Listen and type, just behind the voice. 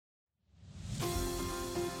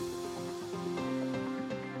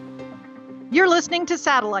You're listening to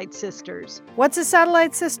Satellite Sisters. What's a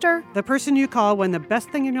satellite sister? The person you call when the best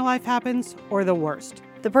thing in your life happens or the worst.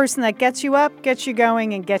 The person that gets you up, gets you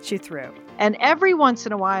going, and gets you through. And every once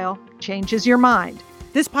in a while, changes your mind.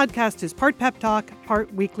 This podcast is part pep talk,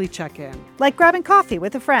 part weekly check-in. Like grabbing coffee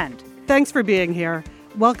with a friend. Thanks for being here.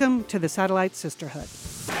 Welcome to the Satellite Sisterhood.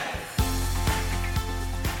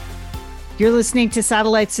 You're listening to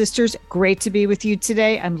Satellite Sisters. Great to be with you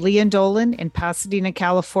today. I'm Leanne Dolan in Pasadena,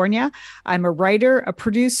 California. I'm a writer, a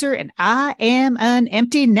producer, and I am an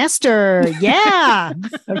empty nester. Yeah.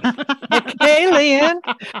 Hey, Leanne.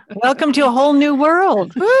 Welcome to a whole new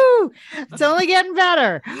world. Woo! It's only getting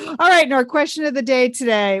better. All right. And our question of the day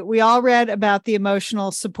today, we all read about the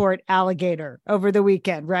emotional support alligator over the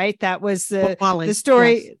weekend, right? That was the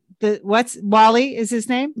story. Yes. What's Wally is his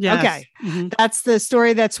name? Yes. Okay. Mm-hmm. That's the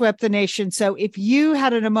story that swept the nation. So if you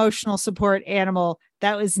had an emotional support animal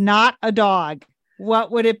that was not a dog,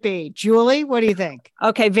 what would it be? Julie, what do you think?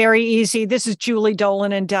 Okay, very easy. This is Julie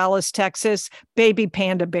Dolan in Dallas, Texas. Baby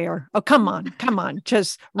panda bear. Oh, come on.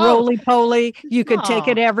 Just roly-poly. You could take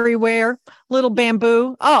it everywhere. Little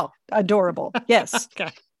bamboo. Oh, adorable. Yes.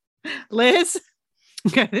 Okay. Liz?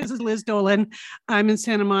 Okay, this is Liz Dolan. I'm in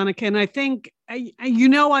Santa Monica, and I think, I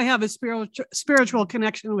have a spiritual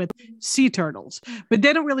connection with sea turtles, but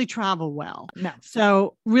they don't really travel well. No.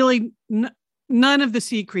 So really, none of the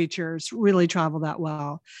sea creatures really travel that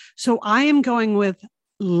well. So I am going with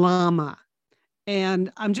llama,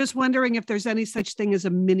 and I'm just wondering if there's any such thing as a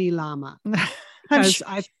mini llama. Because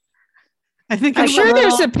I think I'm sure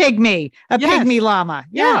there's a pygmy llama.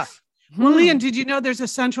 Yeah. Well, Leanne, did you know there's a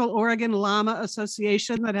Central Oregon Llama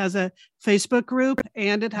Association that has a Facebook group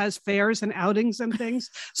and it has fairs and outings and things?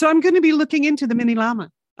 So I'm going to be looking into the mini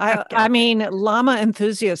llama. I mean, llama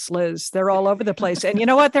enthusiasts, Liz, they're all over the place. And you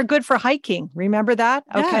know what? They're good for hiking. Remember that?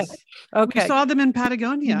 Okay. Yes. Okay. We saw them in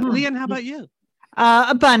Patagonia. Mm-hmm. Leanne, how about you?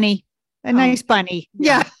 A bunny, nice bunny.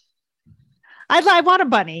 Yeah. I want a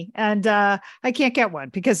bunny and I can't get one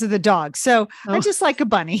because of the dog. So I just like a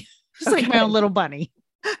bunny, like my own little bunny.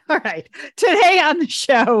 All right. Today on the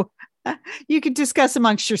show, you can discuss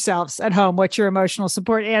amongst yourselves at home what your emotional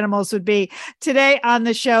support animals would be. Today on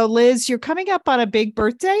the show, Liz, you're coming up on a big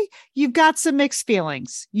birthday. You've got some mixed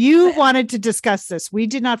feelings. You wanted to discuss this. We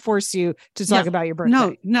did not force you to talk about your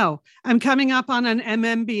birthday. No. I'm coming up on an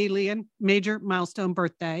MMB, Leanne, major milestone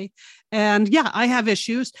birthday. And I have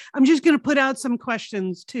issues. I'm just going to put out some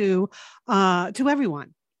questions to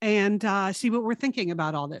everyone and see what we're thinking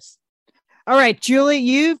about all this. All right, Julie,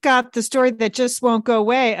 you've got the story that just won't go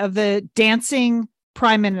away of the dancing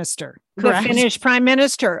prime minister. Correct? The Finnish prime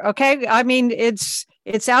minister. Okay. I mean, it's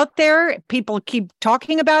out there. People keep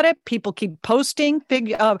talking about it. People keep posting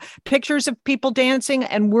big pictures of people dancing,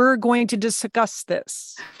 and we're going to discuss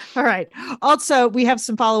this. All right. Also, we have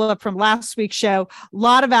some follow-up from last week's show. A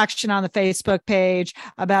lot of action on the Facebook page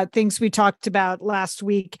about things we talked about last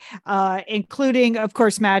week, including, of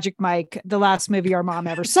course, Magic Mike, the last movie our mom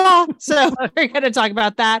ever saw. So we're going to talk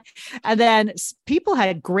about that. And then people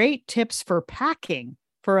had great tips for packing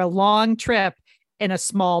for a long trip in a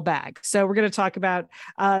small bag. So we're going to talk about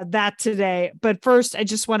that today. But first, I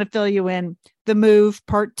just want to fill you in. The Move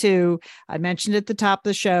Part 2. I mentioned at the top of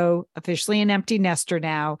the show, officially an empty nester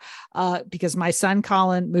now, because my son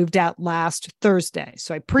Colin moved out last Thursday.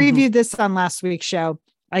 So I previewed this on last week's show.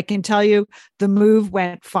 I can tell you the move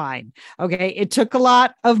went fine. Okay. It took a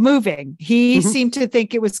lot of moving. He seemed to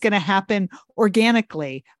think it was going to happen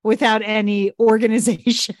organically without any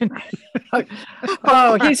organization.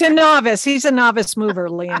 He's a novice. He's a novice mover,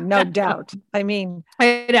 Liam, no doubt. I mean,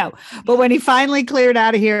 I know. But when he finally cleared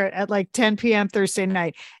out of here at like 10 p.m. Thursday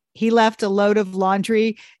night, he left a load of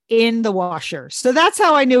laundry in the washer. So that's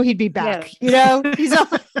how I knew he'd be back. Yeah.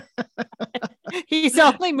 He's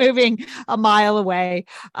only moving a mile away,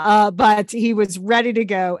 but he was ready to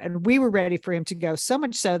go, and we were ready for him to go. So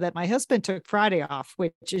much so that my husband took Friday off,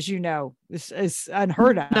 which, as you know, is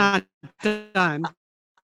unheard of. Not done.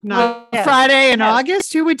 Friday in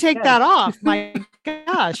August. Who would take that off? My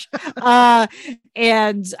gosh.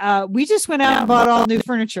 And we just went out and bought all new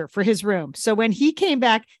furniture for his room. So when he came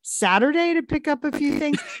back Saturday to pick up a few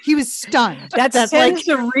things, he was stunned. That's like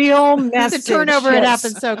the real message. The turnover had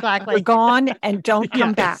happened so quickly. We're gone and don't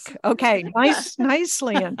come back. Okay. Nice,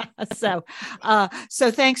 Liam. So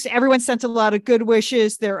thanks. Everyone sent a lot of good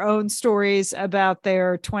wishes, their own stories about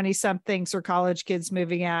their 20-somethings or college kids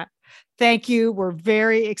moving out. Thank you. We're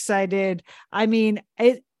very excited. I mean,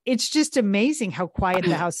 it's just amazing how quiet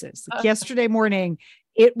the house is. Like yesterday morning,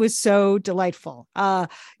 It was so delightful.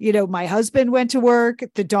 My husband went to work.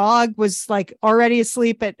 The dog was like already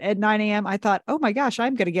asleep at 9 a.m. I thought, oh my gosh,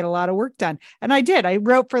 I'm going to get a lot of work done. And I did. I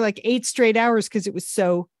wrote for like 8 straight hours because it was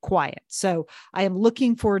so quiet. So I am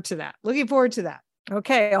looking forward to that.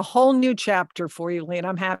 Okay, a whole new chapter for you, Lynn.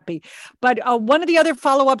 I'm happy. But one of the other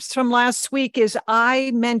follow-ups from last week is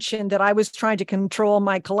I mentioned that I was trying to control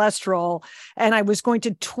my cholesterol and I was going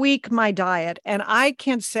to tweak my diet. And I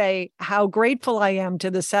can't say how grateful I am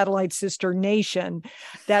to the Satellite Sister Nation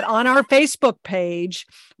that on our Facebook page,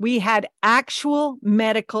 we had actual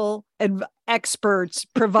medical experts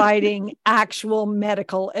providing actual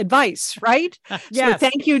medical advice, right? Yes. So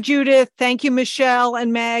thank you, Judith. Thank you, Michelle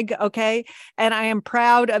and Meg. Okay. And I am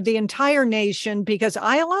proud of the entire nation because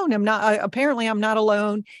I alone am not, apparently I'm not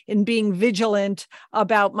alone in being vigilant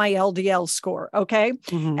about my LDL score. Okay.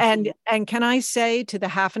 Mm-hmm. And can I say to the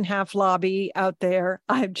half and half lobby out there,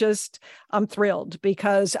 I'm thrilled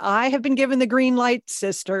because I have been given the green light,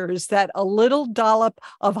 sisters, that a little dollop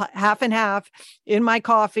of half and half in my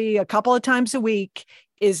coffee a couple of times a week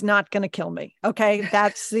is not going to kill me. Okay.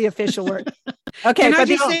 That's the official word. Okay. Can I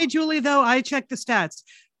just say, Julie, though, I checked the stats.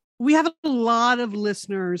 We have a lot of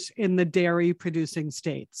listeners in the dairy producing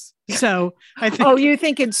states. So I think. Oh, you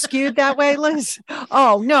think it's skewed that way, Liz?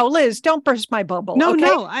 Oh, no, Liz, don't burst my bubble. No, okay?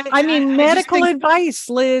 no. I mean, medical advice,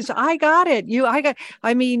 Liz. I got it. You're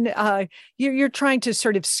trying to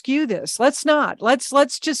sort of skew this. Let's not.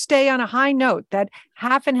 Let's just stay on a high note that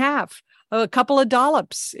half and half. A couple of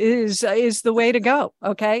dollops is the way to go.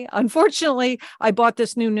 Okay. Unfortunately, I bought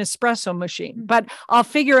this new Nespresso machine, but I'll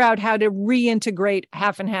figure out how to reintegrate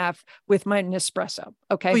half and half with my Nespresso.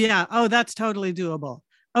 Okay. Oh, yeah. Oh, that's totally doable.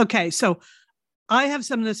 Okay. So I have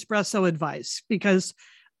some Nespresso advice because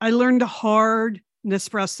I learned a hard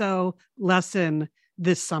Nespresso lesson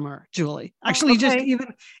this summer, Julie. Actually, just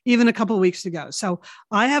even a couple of weeks ago. So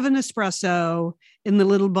I have an espresso in the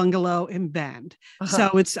little bungalow in Bend. So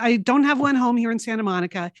I don't have one home here in Santa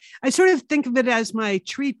Monica. I sort of think of it as my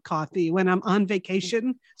treat coffee when I'm on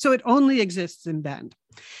vacation. So it only exists in Bend.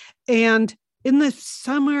 And in the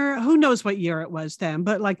summer, who knows what year it was then,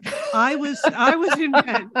 but like I was in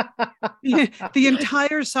Bend the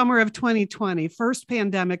entire summer of 2020, first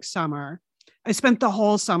pandemic summer. I spent the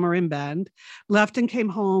whole summer in Bend, left and came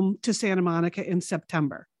home to Santa Monica in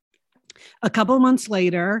September. A couple of months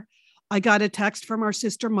later, I got a text from our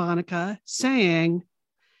sister Monica saying,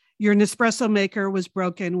 your Nespresso maker was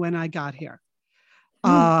broken when I got here.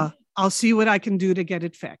 I'll see what I can do to get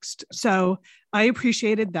it fixed. So I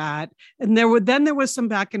appreciated that. And there was some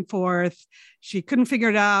back and forth. She couldn't figure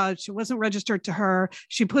it out. She wasn't registered to her.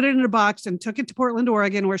 She put it in a box and took it to Portland,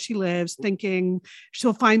 Oregon, where she lives, thinking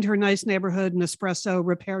she'll find her nice neighborhood Nespresso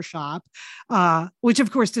repair shop, which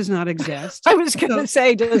of course does not exist. I was going to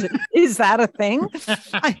say, is that a thing?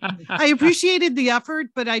 I appreciated the effort,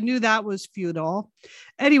 but I knew that was futile.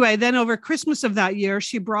 Anyway, then over Christmas of that year,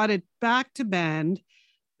 she brought it back to Bend,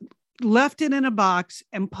 left it in a box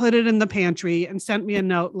and put it in the pantry and sent me a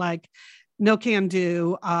note like, no can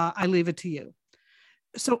do, I leave it to you.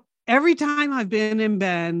 So every time I've been in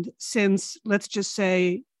Bend since, let's just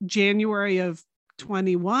say January of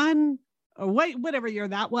 21 or whatever year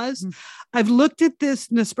that was, I've looked at this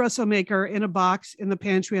Nespresso maker in a box in the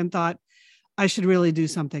pantry and thought, I should really do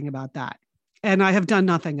something about that. And I have done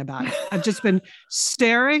nothing about it. I've just been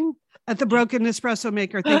staring at the broken Nespresso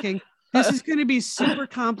maker thinking, this is going to be super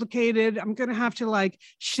complicated. I'm going to have to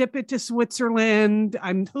ship it to Switzerland.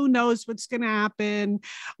 Who knows what's going to happen.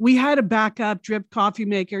 We had a backup drip coffee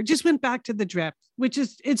maker, just went back to the drip,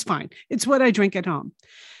 it's fine. It's what I drink at home.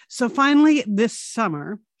 So finally this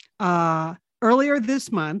summer, earlier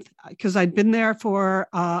this month, because I'd been there for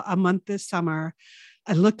a month this summer,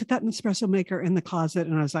 I looked at that Nespresso maker in the closet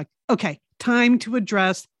and I was like, okay, time to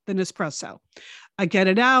address the Nespresso. I get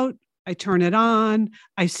it out. I turn it on.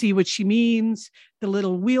 I see what she means. The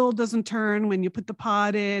little wheel doesn't turn when you put the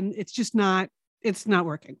pod in. It's not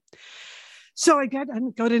working. So I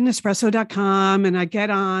go to Nespresso.com and I get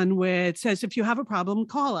on with, says, if you have a problem,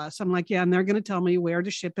 call us. I'm like, yeah. And they're going to tell me where to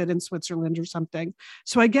ship it in Switzerland or something.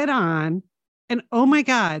 So I get on and oh my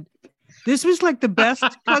God, this was like the best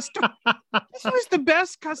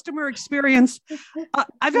customer experience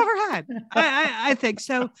I've ever had. I think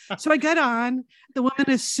so. So I get on. The woman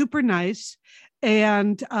is super nice,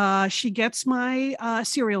 and she gets my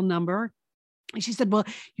serial number. And she said, well,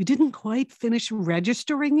 you didn't quite finish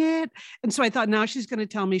registering it. And so I thought, now she's going to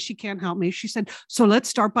tell me she can't help me. She said, so let's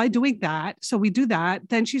start by doing that. So we do that.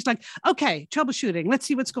 Then she's like, okay, troubleshooting. Let's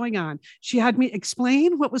see what's going on. She had me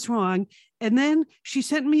explain what was wrong. And then she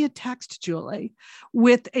sent me a text, Julie,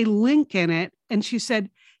 with a link in it. And she said,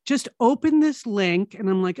 just open this link. And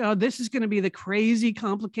I'm like, oh, this is going to be the crazy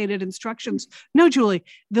complicated instructions. No, Julie,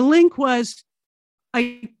 the link was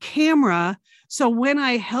a camera. So when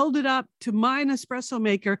I held it up to my Nespresso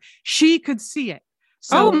maker, she could see it.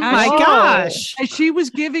 So oh my gosh. As she was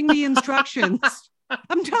giving me instructions,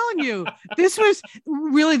 I'm telling you, this was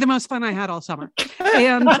really the most fun I had all summer.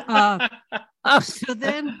 And so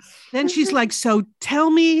then she's like, so tell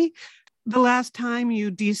me the last time you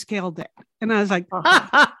descaled it. And I was like, no.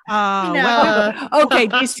 Okay,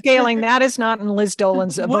 descaling, that is not in Liz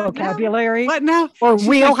Dolan's vocabulary. What now? Or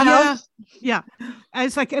wheelhouse. Like, yeah. I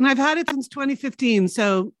was like, and I've had it since 2015.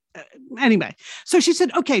 So anyway, so she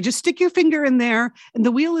said, okay, just stick your finger in there and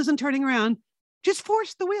the wheel isn't turning around. Just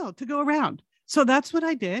force the wheel to go around. So that's what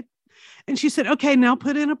I did. And she said, okay, now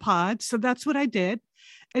put in a pod. So that's what I did.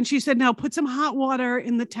 And she said, now put some hot water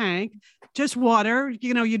in the tank, just water.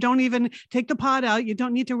 You know, you don't even take the pod out. You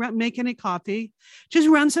don't need to make any coffee. Just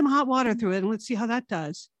run some hot water through it and let's see how that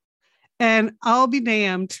does. And I'll be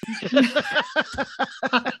damned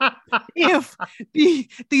if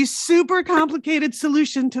the super complicated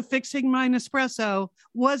solution to fixing my Nespresso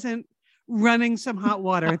wasn't running some hot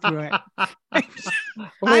water through it.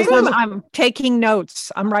 I'm taking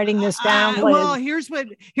notes. I'm writing this down. Well, here's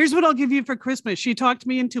what I'll give you for Christmas. She talked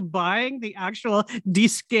me into buying the actual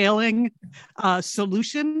descaling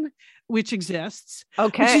solution, which exists.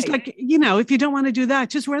 Okay. She's like, you know, if you don't want to do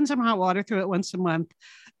that, just run some hot water through it once a month.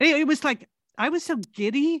 It was like, I was so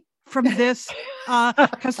giddy from this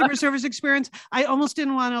customer service experience. I almost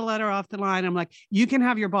didn't want to let her off the line. I'm like, you can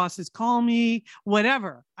have your bosses call me,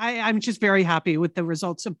 whatever. I'm just very happy with the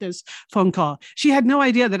results of this phone call. She had no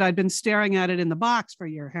idea that I'd been staring at it in the box for a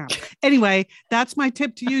year and a half. Anyway, that's my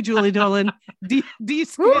tip to you, Julie Dolan.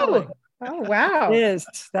 Descaling. Oh, wow. It is.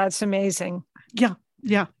 That's amazing. Yeah.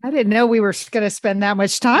 Yeah. I didn't know we were going to spend that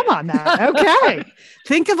much time on that. Okay.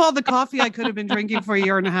 Think of all the coffee I could have been drinking for a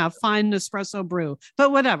year and a half. Fine Nespresso brew,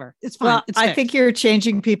 but whatever. It's fine. Well, it's I think you're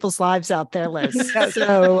changing people's lives out there, Liz.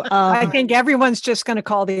 So I think everyone's just going to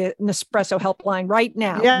call the Nespresso helpline right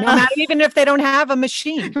now. Yeah. No matter, even if they don't have a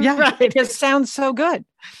machine. Yeah. Right. It just sounds so good.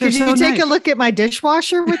 Did you take a look at my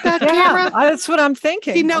dishwasher with that camera? That's what I'm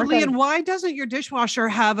thinking. You know, Leanne, why doesn't your dishwasher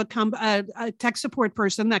have a tech support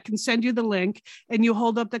person that can send you the link and you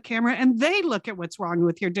hold up the camera and they look at what's wrong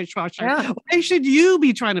with your dishwasher? Yeah. Why should you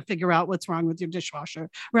be trying to figure out what's wrong with your dishwasher?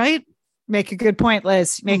 Right? Make a good point,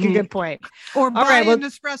 Liz. Make a good point. Or buy an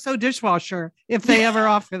espresso dishwasher if they ever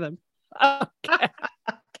offer them. Okay.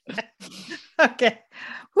 Okay.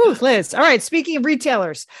 Whew, Liz. All right. Speaking of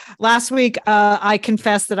retailers, last week I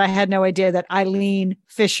confessed that I had no idea that Eileen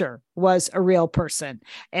Fisher was a real person.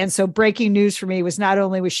 And so breaking news for me was not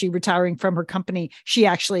only was she retiring from her company, she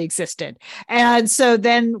actually existed. And so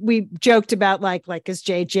then we joked about like is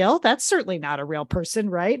Jay Jill? That's certainly not a real person,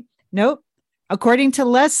 right? Nope. According to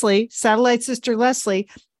Leslie, satellite sister Leslie,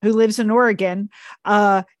 who lives in Oregon,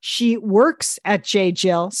 she works at J.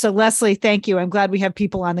 Jill. So Leslie, thank you. I'm glad we have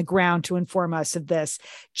people on the ground to inform us of this.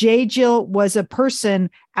 J. Jill was a person,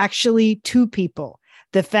 actually two people.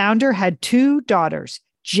 The founder had two daughters,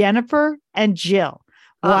 Jennifer and Jill.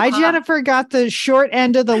 Why Jennifer got the short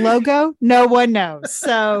end of the logo, no one knows.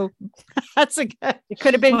 So that's a good. It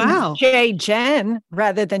could have been J. Jen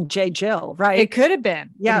rather than J. Jill, right? It could have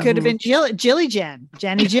been. Yeah, it could have been Jilly Jen,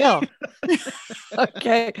 Jenny Jill.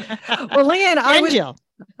 Okay. Well, Leanne,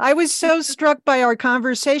 I was so struck by our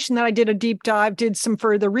conversation that I did a deep dive, did some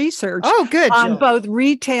further research. Oh, good. On both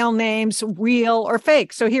retail names, real or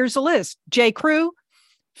fake. So here's a list: J. Crew.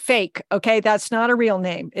 Fake. Okay. That's not a real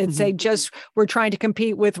name. It's we're trying to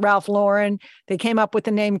compete with Ralph Lauren. They came up with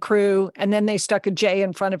the name Crew and then they stuck a J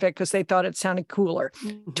in front of it because they thought it sounded cooler.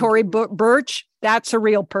 Tory Burch. That's a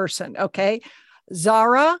real person. Okay.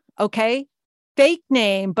 Zara. Okay. Fake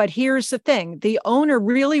name. But here's the thing. The owner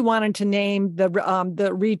really wanted to name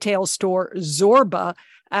the retail store Zorba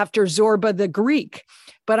after Zorba the Greek.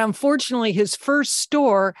 But unfortunately, his first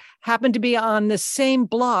store happened to be on the same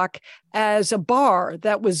block as a bar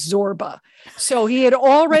that was Zorba. So he had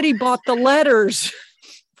already bought the letters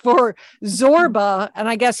for Zorba, and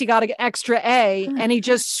I guess he got an extra A, and he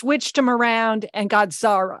just switched them around and got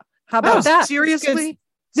Zara. How about that? Seriously?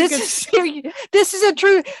 This is a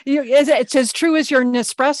true. It's as true as your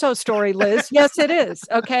Nespresso story, Liz. Yes, it is.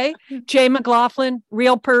 Okay, Jay McLaughlin,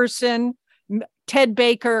 real person. Ted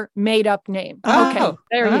Baker, made up name. Okay,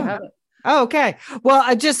 there you have it. Oh, okay.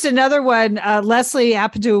 Well, just another one. Leslie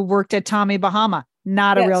happened to have worked at Tommy Bahama.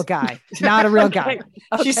 Not a real guy. Not a real guy.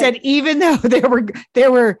 Okay. She said, even though there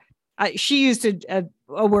were. She used a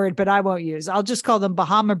word, but I won't use. I'll just call them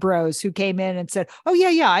Bahama Bros, who came in and said, "Oh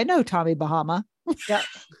yeah, I know Tommy Bahama." Yeah.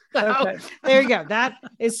 Okay. There you go. That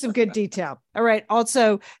is some good detail. All right.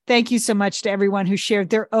 Also, thank you so much to everyone who shared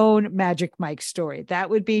their own Magic Mike story. That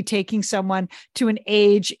would be taking someone to an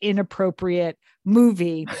age inappropriate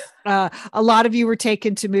movie. A lot of you were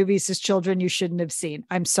taken to movies as children you shouldn't have seen.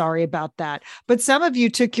 I'm sorry about that. But some of you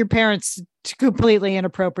took your parents to completely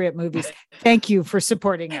inappropriate movies. Thank you for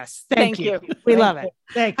supporting us. Thank you. We love it.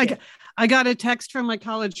 Thank you. I got a text from my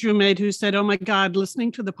college roommate who said, "Oh my God,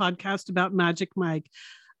 listening to the podcast about Magic Mike,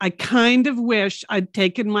 I kind of wish I'd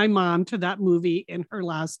taken my mom to that movie in her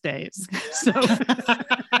last days." So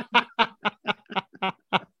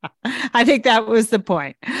I think that was the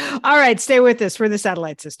point. All right, stay with us. We're the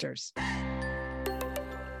Satellite Sisters.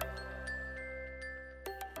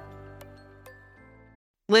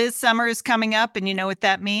 Liz, summer is coming up, and you know what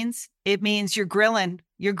that means? It means you're grilling.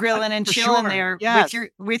 You're grilling and chilling there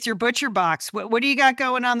with your butcher box. What do you got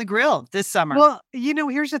going on the grill this summer? Well,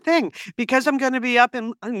 here's the thing. Because I'm going to be up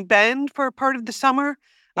in Bend for a part of the summer,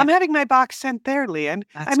 I'm having my box sent there, Leanne.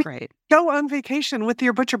 That's great. Go on vacation with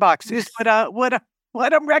your butcher box is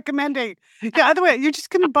what I'm recommending. Yeah, other way, you're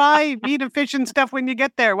just going to buy meat and fish and stuff when you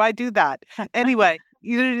get there. Why do that? Anyway,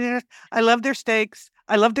 I love their steaks.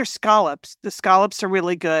 I love their scallops. The scallops are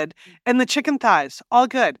really good. And the chicken thighs, all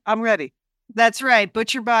good. I'm ready. That's right.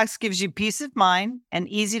 Butcher Box gives you peace of mind and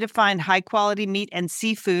easy to find high quality meat and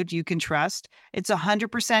seafood you can trust. It's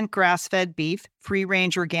 100% grass fed beef, free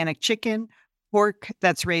range organic chicken, pork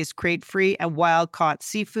that's raised crate free, and wild caught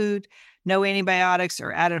seafood. No antibiotics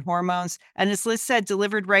or added hormones. And as Liz said,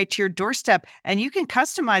 delivered right to your doorstep. And you can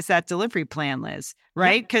customize that delivery plan, Liz,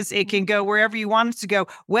 right? Because it can go wherever you want it to go,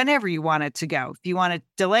 whenever you want it to go. If you want to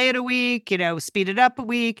delay it a week, speed it up a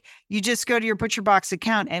week, you just go to your Butcher Box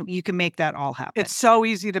account and you can make that all happen. It's so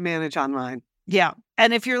easy to manage online. Yeah.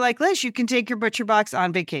 And if you're like Liz, you can take your Butcher Box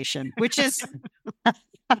on vacation, which is...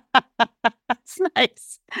 That's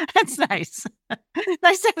nice. That's nice.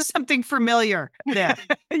 Nice to have something familiar there.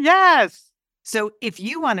 Yes. So if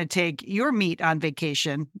you want to take your meat on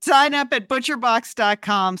vacation, sign up at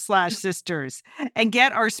butcherbox.com/sisters and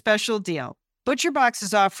get our special deal. ButcherBox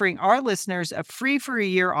is offering our listeners a free for a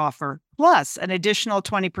year offer, plus an additional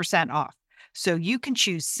 20% off. So you can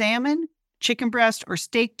choose salmon, chicken breast, or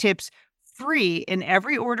steak tips free in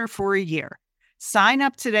every order for a year. Sign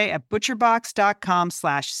up today at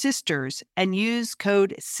butcherbox.com/sisters and use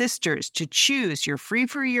code SISTERS to choose your free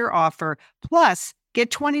for a year offer, plus get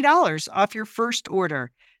 $20 off your first order.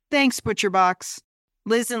 Thanks, ButcherBox.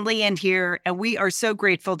 Liz and Leanne here, and we are so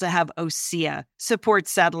grateful to have OSEA support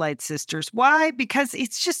Satellite Sisters. Why? Because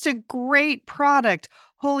it's just a great product.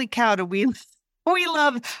 Holy cow, do we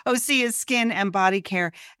love OSEA's skin and body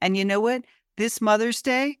care. And you know what? This Mother's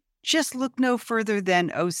Day, just look no further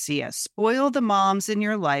than OSEA. Spoil the moms in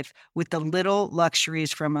your life with the little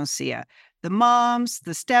luxuries from OSEA. The moms,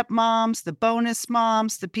 the stepmoms, the bonus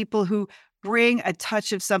moms, the people who bring a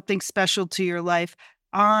touch of something special to your life.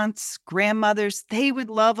 Aunts, grandmothers, they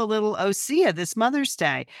would love a little OSEA this Mother's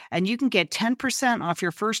Day. And you can get 10% off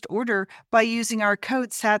your first order by using our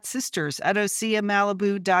code SATSisters at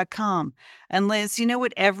OSEAMalibu.com. And Liz, you know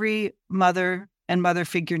what every mother and mother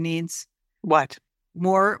figure needs? What?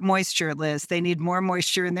 More moisture, Liz. They need more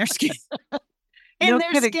moisture in their skin. No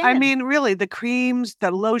kidding. I mean, really, the creams,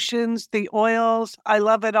 the lotions, the oils, I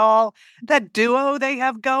love it all. That duo they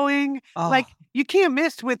have going, you can't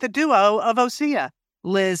miss with the duo of OSEA.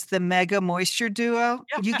 Liz, the Mega Moisture Duo.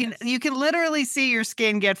 Yes. You can literally see your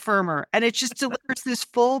skin get firmer, and it just delivers this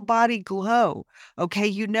full body glow. Okay,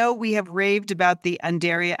 we have raved about the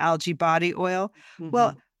Undaria Algae Body Oil. Mm-hmm.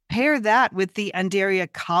 Well, pair that with the Undaria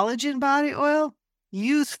Collagen Body Oil.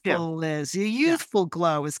 Youthful, Liz. A youthful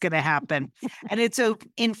glow is going to happen. And it's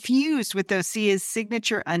infused with OSEA's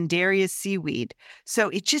signature Undaria seaweed. So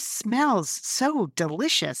it just smells so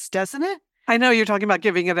delicious, doesn't it? I know you're talking about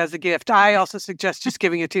giving it as a gift. I also suggest just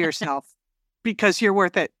giving it to yourself because you're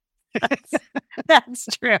worth it. That's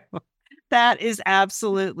true. That is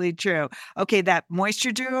absolutely true. Okay, that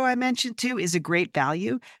Moisture Duo I mentioned too is a great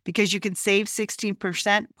value because you can save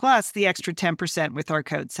 16% plus the extra 10% with our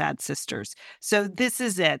code SADSisters. So this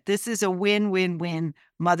is it. This is a win-win-win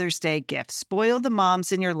Mother's Day gift. Spoil the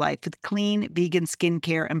moms in your life with clean vegan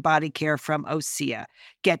skincare and body care from OSEA.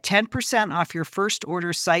 Get 10% off your first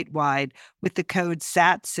order site-wide with the code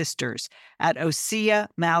SATSisters at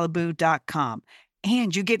OSEAMalibu.com.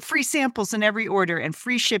 And you get free samples in every order and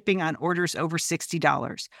free shipping on orders over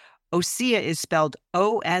 $60. OSEA is spelled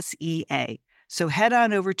OSEA. So head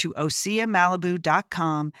on over to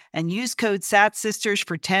OSEAMalibu.com and use code SATSisters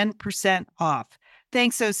for 10% off.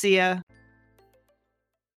 Thanks, OSEA.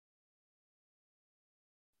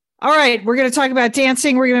 All right, we're going to talk about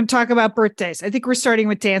dancing. We're going to talk about birthdays. I think we're starting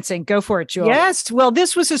with dancing. Go for it, Jewel. Yes. Well,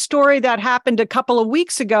 this was a story that happened a couple of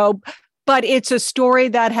weeks ago, but it's a story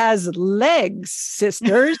that has legs,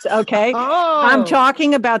 sisters. Okay. I'm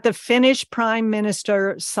talking about the Finnish Prime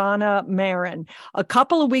Minister, Sanna Marin. A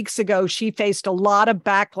couple of weeks ago, she faced a lot of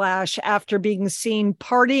backlash after being seen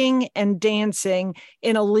partying and dancing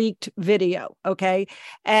in a leaked video. Okay.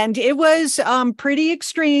 And it was pretty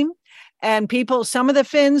extreme. And some of the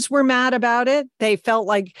Finns were mad about it. They felt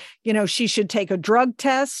like, she should take a drug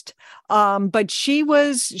test. But she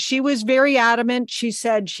was very adamant. She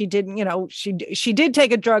said she didn't, she did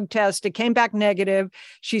take a drug test. It came back negative.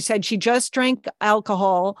 She said she just drank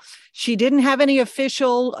alcohol. She didn't have any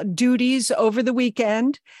official duties over the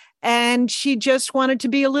weekend. And she just wanted to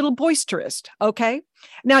be a little boisterous. Okay.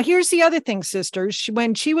 Now, here's the other thing, sisters.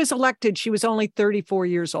 When she was elected, she was only 34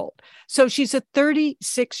 years old. So she's a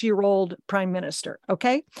 36-year-old prime minister.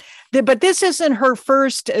 Okay. But this isn't her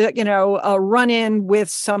first, run-in with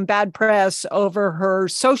some bad press over her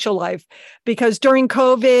social life, because during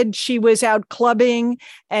COVID, she was out clubbing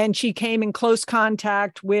and she came in close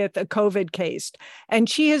contact with a COVID case. And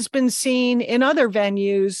she has been seen in other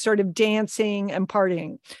venues sort of dancing and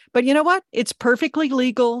partying. But you know what? It's perfectly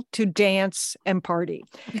legal to dance and party.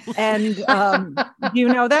 And you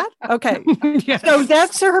know that? Okay. Yes. So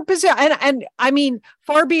that's her position. And I mean,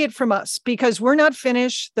 far be it from us, because we're not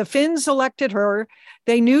Finnish. The Finns elected her.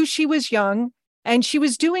 They knew she was young, and she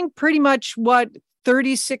was doing pretty much what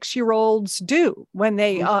 36-year-olds do when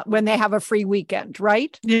they have a free weekend,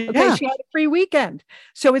 right? Yeah. Okay, she had a free weekend.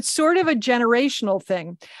 So it's sort of a generational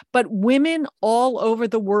thing. But women all over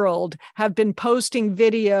the world have been posting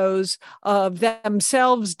videos of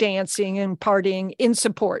themselves dancing and partying in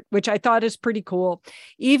support, which I thought is pretty cool.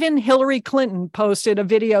 Even Hillary Clinton posted a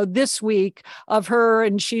video this week of her,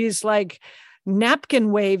 and she's like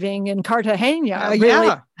napkin waving in Cartagena,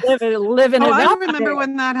 really living it up. I remember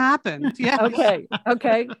when that happened. Yeah.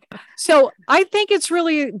 Okay. So I think it's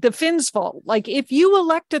really the Finns' fault. Like, if you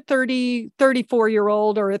elect a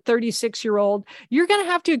 34-year-old or a 36-year-old, you're going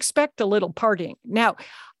to have to expect a little partying. Now,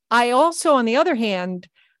 I also, on the other hand,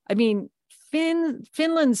 I mean,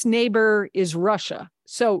 Finland's neighbor is Russia.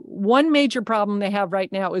 So one major problem they have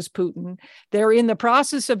right now is Putin. They're in the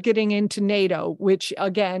process of getting into NATO, which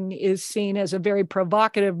again is seen as a very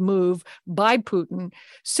provocative move by Putin.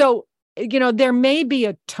 So, there may be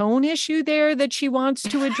a tone issue there that she wants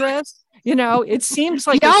to address. It seems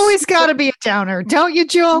like you always got to be a downer, don't you,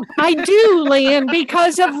 Jewel? I do, Lian,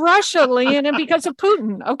 because of Russia, Lian, and because of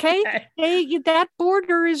Putin. Okay. That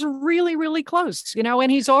border is really, really close,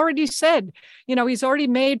 and he's already said, he's already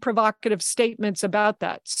made provocative statements about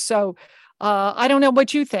that. So I don't know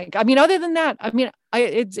what you think. I mean, other than that, I mean,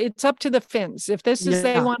 it's up to the Finns. If this is,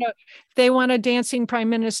 they want a dancing prime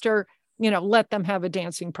minister, let them have a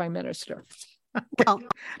dancing prime minister.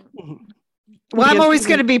 Well, I'm always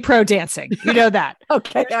going to be pro dancing. You know that.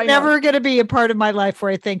 Okay. It's never going to be a part of my life where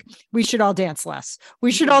I think we should all dance less.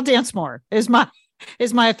 We should all dance more is my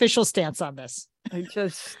official stance on this.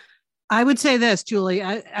 I would say this, Julie,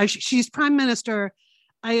 she's prime minister.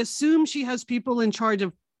 I assume she has people in charge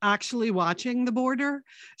of actually watching the border.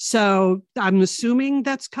 So I'm assuming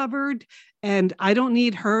that's covered. And I don't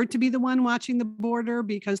need her to be the one watching the border,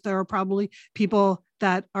 because there are probably people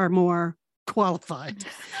that are more qualified.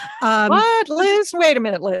 What, Liz? Wait a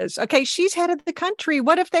minute, Liz. Okay, she's head of the country.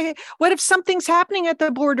 What if something's happening at the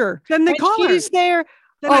border? Then they call her. She's there.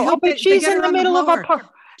 Then I hope but she's in the middle of a park.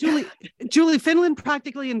 Julie, Finland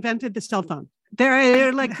practically invented the cell phone.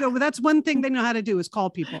 They're like, that's one thing they know how to do is call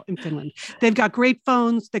people in Finland. They've got great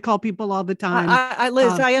phones. They call people all the time.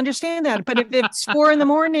 Liz, I understand that. But if it's 4 a.m.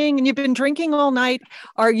 and you've been drinking all night,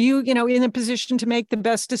 are you, in a position to make the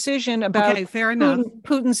best decision about fair enough.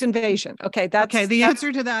 Putin's invasion? Okay. The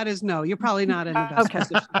answer to that is no. You're probably not in the best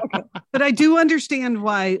position. Okay. But I do understand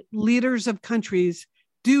why leaders of countries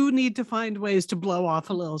do need to find ways to blow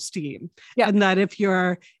off a little steam. Yeah. And that if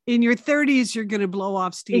you're in your 30s, you're going to blow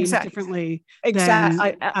off steam differently.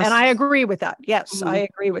 Exactly. And I agree with that. Yes, I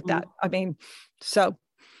agree with that. I mean, so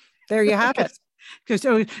there you have it.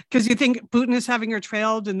 Because you think Putin is having her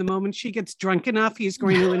trailed, and the moment she gets drunk enough, he's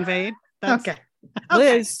going to invade. Okay.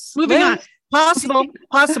 Liz, moving on.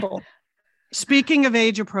 Possible. Speaking of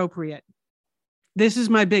age appropriate, this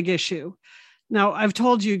is my big issue. Now, I've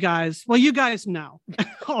told you guys, well, you guys know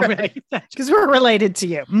already. Because we're related to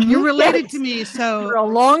you. You're related to me. So for a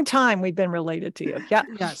long time, we've been related to you. Yeah.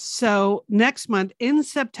 Yes. So next month in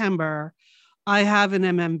September, I have an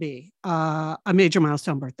MMB, a major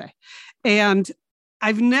milestone birthday. And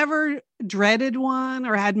I've never dreaded one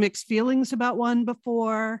or had mixed feelings about one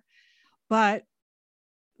before. But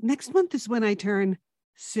next month is when I turn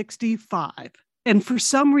 65. And for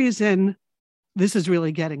some reason, this is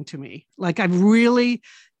really getting to me. Like I've really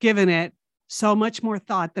given it so much more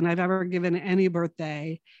thought than I've ever given any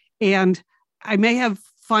birthday. And I may have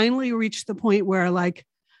finally reached the point where like,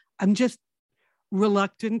 I'm just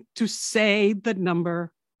reluctant to say the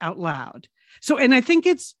number out loud. So, and I think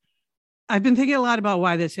I've been thinking a lot about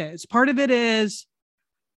why this is. Part of it is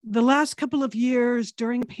the last couple of years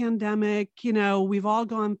during pandemic, we've all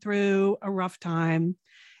gone through a rough time.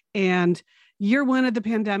 And year 1 of the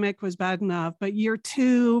pandemic was bad enough, but year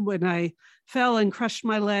 2, when I fell and crushed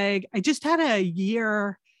my leg, I just had a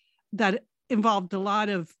year that involved a lot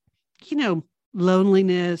of,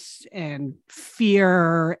 loneliness and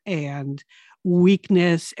fear and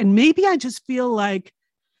weakness. And maybe I just feel like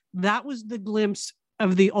that was the glimpse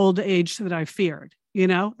of the old age that I feared,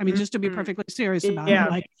 just to be perfectly serious about it.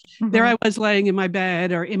 Like there I was laying in my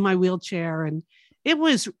bed or in my wheelchair, and it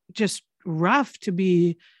was just rough to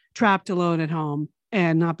be trapped alone at home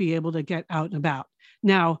and not be able to get out and about.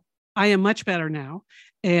 Now, I am much better now.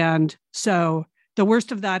 And so the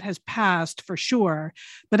worst of that has passed for sure.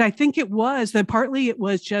 But I think partly it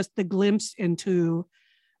was just the glimpse into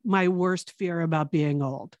my worst fear about being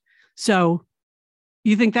old. So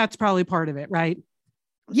you think that's probably part of it, right?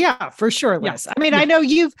 Yeah, for sure, Liz. Yeah. I mean, I know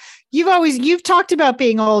you've talked about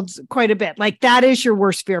being old quite a bit. Like that is your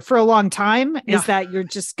worst fear for a long time, is that you're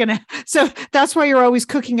just so that's why you're always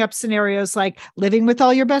cooking up scenarios like living with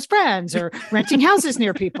all your best friends or renting houses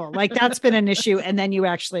near people. Like that's been an issue. And then you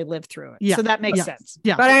actually live through it. Yeah. So that makes sense.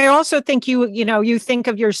 Yeah. But I also think you think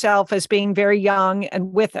of yourself as being very young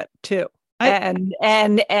and with it too. And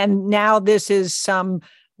now this is some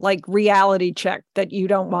like reality check that you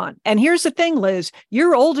don't want. And here's the thing, Liz,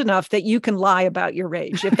 you're old enough that you can lie about your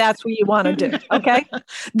age if that's what you want to do. Okay.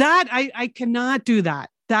 That I cannot do that.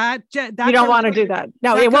 That you don't want to do that.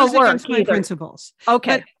 No, it won't work. My principles.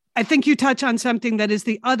 Okay. But I think you touch on something that is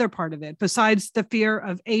the other part of it. Besides the fear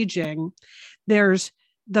of aging, there's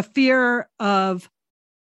the fear of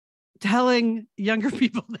telling younger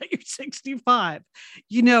people that you're 65.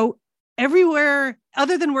 Everywhere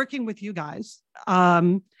other than working with you guys,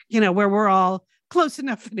 where we're all close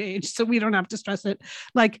enough in age so we don't have to stress it.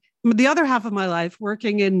 Like the other half of my life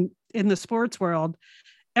working in the sports world,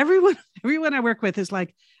 everyone I work with is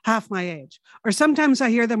like half my age. Or sometimes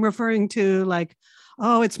I hear them referring to like,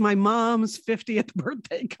 oh, it's my mom's 50th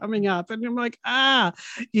birthday coming up. And I'm like,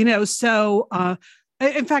 so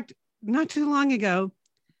in fact, not too long ago,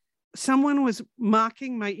 someone was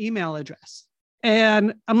mocking my email address.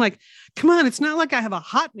 And I'm like, come on, it's not like I have a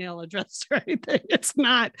Hotmail address or anything. It's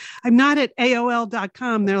not, I'm not at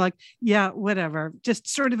AOL.com. They're like, yeah, whatever. Just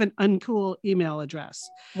sort of an uncool email address.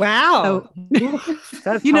 Wow. So,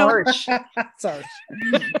 that's harsh. Sorry.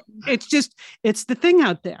 It's the thing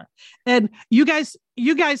out there. And you guys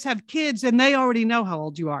have kids and they already know how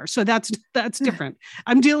old you are. So that's different.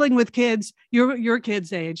 I'm dealing with kids, your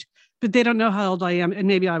kids' age, but they don't know how old I am. And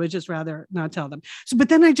maybe I would just rather not tell them. So, but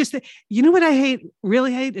then I just, what I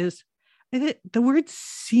really hate is the word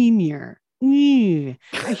senior. I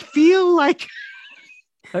feel like,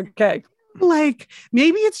 okay. Like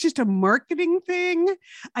maybe it's just a marketing thing.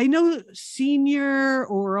 I know senior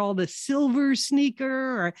or all the silver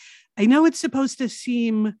sneaker, or I know it's supposed to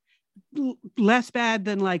seem less bad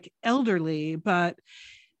than like elderly, but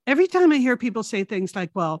every time I hear people say things like,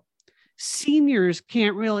 well, seniors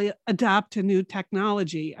can't really adapt to new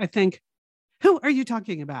technology, I think, who are you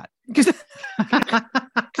talking about? Because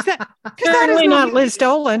that is not Liz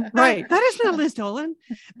Dolan, right? That is not Liz Dolan.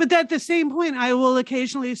 But at the same point, I will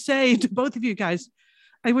occasionally say to both of you guys,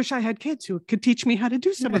 I wish I had kids who could teach me how to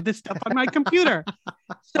do some of this stuff on my computer.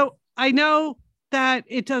 So I know that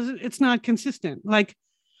it's not consistent. Like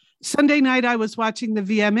Sunday night, I was watching the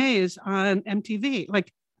VMAs on MTV.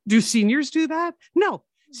 Like, do seniors do that? No.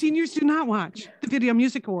 Seniors do not watch the Video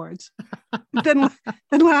Music Awards. Then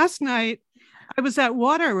last night, I was at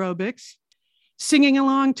water aerobics singing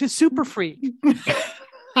along to Super Freak.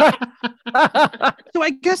 So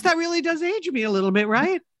I guess that really does age me a little bit,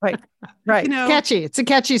 right? Right. Catchy. It's a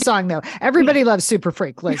catchy song, though. Everybody loves Super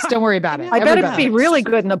Freak, Liz. Don't worry about it. I bet it'd be really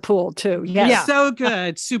good in the pool, too. Yes. Yeah. So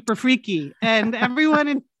good. Super freaky. And everyone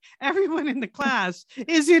in the class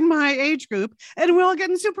is in my age group and we're all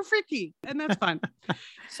getting super freaky and that's fun.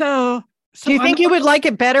 So do you think you would like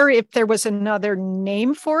it better if there was another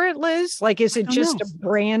name for it, Liz? Like, is it just a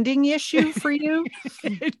branding issue for you?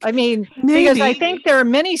 I mean, maybe. Because I think there are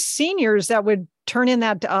many seniors that would turn in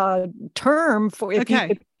that term for if you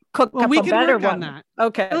could cook up a better one. On that.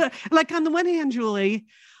 Okay. Like on the one hand, Julie,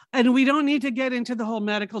 and we don't need to get into the whole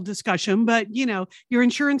medical discussion, but your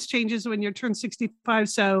insurance changes when you turn 65.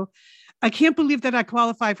 So I can't believe that I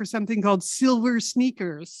qualify for something called silver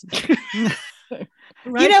sneakers.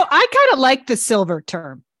 Right? I kind of like the silver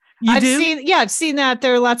term. I've seen that.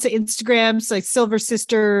 There are lots of Instagrams like Silver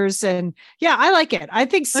Sisters, and I like it. I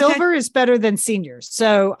think silver is better than seniors.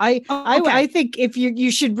 So I think if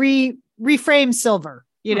you should reframe silver,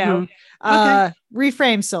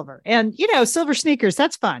 reframe silver, and silver sneakers.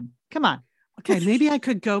 That's fun. Come on. Okay, maybe I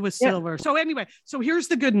could go with silver. So anyway, here's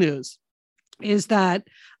the good news: is that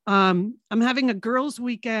I'm having a girls'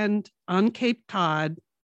 weekend on Cape Cod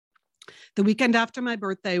the weekend after my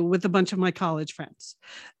birthday with a bunch of my college friends.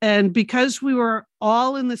 And because we were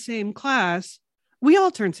all in the same class, we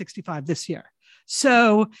all turned 65 this year.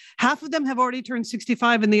 So half of them have already turned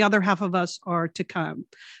 65 and the other half of us are to come.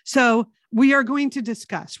 So we are going to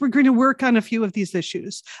discuss, we're going to work on a few of these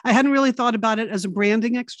issues. I hadn't really thought about it as a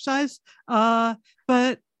branding exercise,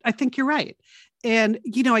 but I think you're right. And,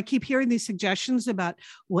 I keep hearing these suggestions about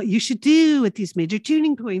what you should do at these major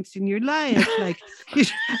tuning points in your life.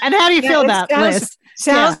 And how do you feel about Liz?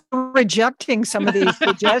 Sounds rejecting some of these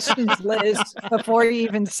suggestions, Liz, before you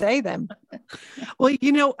even say them. Well,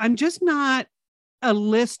 I'm just not a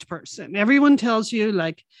list person. Everyone tells you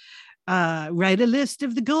write a list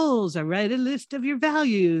of the goals, or write a list of your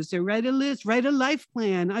values, or write a life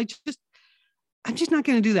plan. I'm just not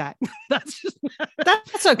going to do that.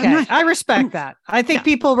 That's okay. I respect that. I think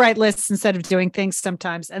people write lists instead of doing things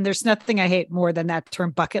sometimes. And there's nothing I hate more than that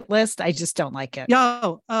term bucket list. I just don't like it.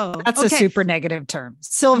 That's a super negative term.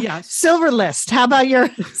 Silver list. How about your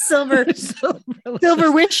silver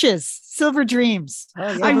wishes, silver dreams?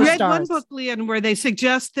 I read one book, Leanne, where they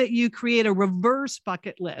suggest that you create a reverse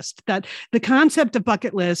bucket list, that the concept of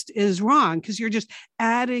bucket list is wrong because you're just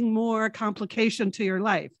adding more complication to your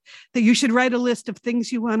life, that you should write a list of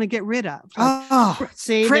things you want to get rid of.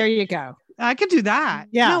 There you go. I could do that.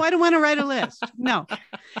 Yeah. No, I don't want to write a list. No,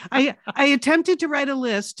 I attempted to write a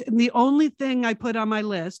list, and the only thing I put on my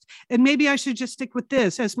list, and maybe I should just stick with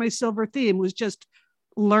this as my silver theme, was just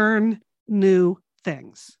learn new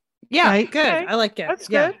things. Yeah, right? Good. I like it. That's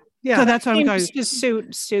good. Yeah. So that's what I'm going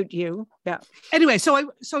to suit you. Yeah. Anyway, so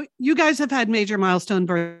you guys have had major milestone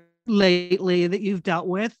births lately that you've dealt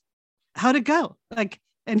with. How'd it go?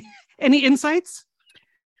 Any insights?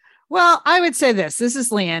 Well, I would say this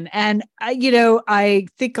is Leanne. And, I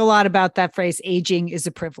think a lot about that phrase, aging is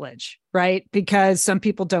a privilege, right? Because some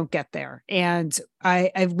people don't get there. And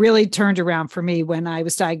I really turned around for me when I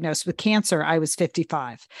was diagnosed with cancer. I was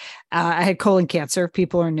 55. I had colon cancer.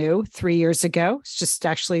 People are new 3 years ago. It's just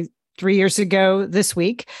actually 3 years ago this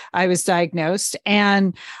week, I was diagnosed.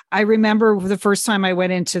 And I remember the first time I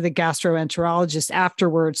went into the gastroenterologist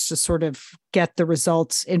afterwards to sort of get the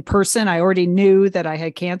results in person. I already knew that I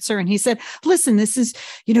had cancer. And he said, listen, this is,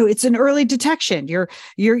 it's an early detection. You're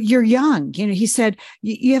young. He said,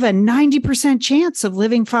 you have a 90% chance of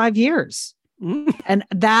living 5 years. And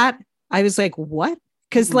that I was like, what?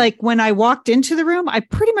 Because when I walked into the room, I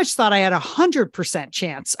pretty much thought I had 100%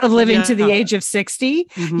 chance of living to the age of 60,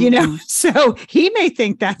 so he may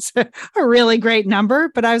think that's a really great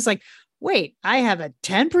number, but I was like, wait, I have a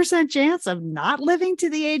 10% chance of not living to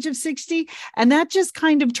the age of 60. And that just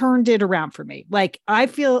kind of turned it around for me. I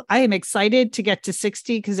feel I am excited to get to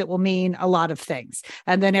 60 because it will mean a lot of things.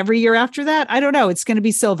 And then every year after that, I don't know, it's going to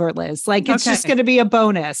be silver, Liz. It's just going to be a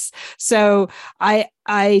bonus. So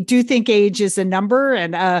I do think age is a number,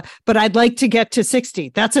 but I'd like to get to 60.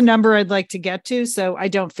 That's a number I'd like to get to. So I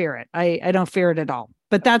don't fear it. I don't fear it at all.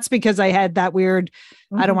 But that's because I had that weird,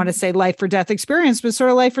 I don't want to say life or death experience, but sort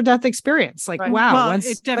of life or death experience. Wow. Well,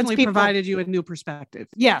 it definitely provided you a new perspective.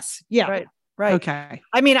 Yes. Yeah. Right. Okay.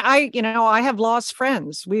 I mean, I have lost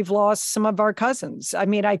friends. We've lost some of our cousins. I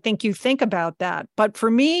mean, I think you think about that. But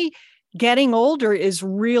for me, getting older is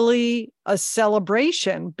really a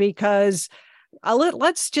celebration because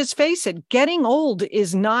let's just face it, getting old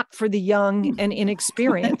is not for the young and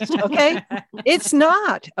inexperienced. Okay. It's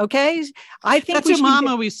not. Okay. I think that's what Mom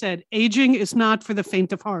always said. Aging is not for the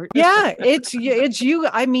faint of heart. Yeah. It's you.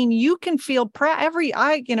 I mean, you can feel proud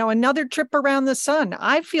another trip around the sun.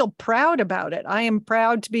 I feel proud about it. I am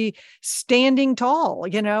proud to be standing tall,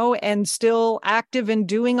 and still active and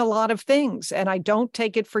doing a lot of things. And I don't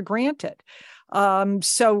take it for granted.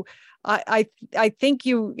 So I think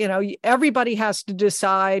everybody has to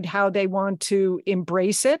decide how they want to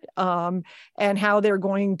embrace it and how they're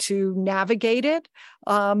going to navigate it.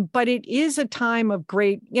 But it is a time of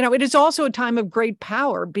it is also a time of great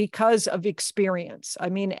power because of experience. I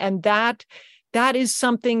mean, and that that is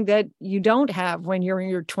something that you don't have when you're in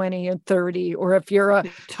your 20 and 30, or if you're a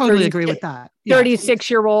Totally agree with that.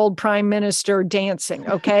 36-year-old prime minister dancing.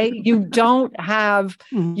 Okay. You don't have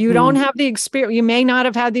the experience. You may not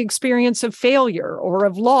have had the experience of failure or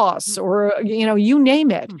of loss or, you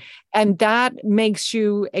name it. And that makes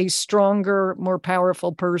you a stronger, more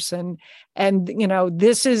powerful person. And,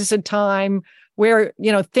 this is a time where,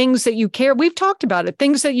 things that you care, we've talked about it,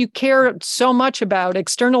 things that you care so much about,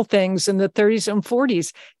 external things in the 30s and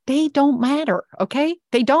 40s, they don't matter. Okay.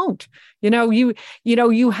 They don't.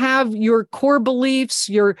 You have your core beliefs,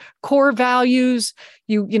 your core values.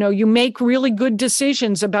 You make really good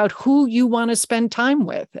decisions about who you want to spend time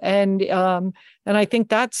with, and I think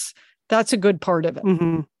that's a good part of it.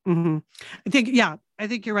 I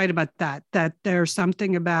think you're right about that. That there's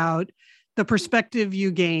something about the perspective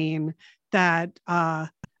you gain that I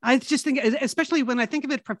just think, especially when I think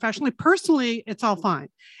of it professionally. Personally, it's all fine.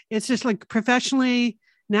 It's just like professionally.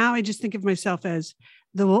 Now I just think of myself as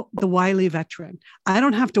the wily veteran. I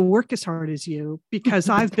don't have to work as hard as you because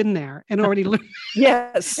I've been there and already learned.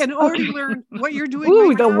 Yes. And already learned what you're doing.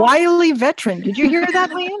 Ooh, the wily veteran. Did you hear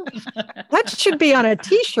that, Liam? That should be on a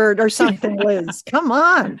t-shirt or something, Liz. Come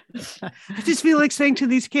on. I just feel like saying to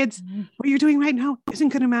these kids, what you're doing right now isn't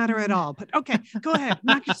going to matter at all. But okay, go ahead,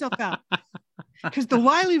 knock yourself out. Because the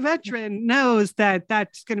wily veteran knows that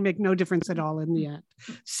that's going to make no difference at all in the end.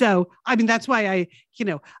 So, that's why I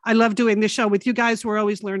love doing this show with you guys. We're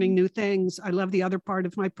always learning new things. I love the other part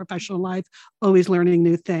of my professional life, always learning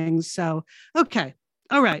new things. So, okay.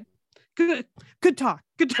 All right. Good talk.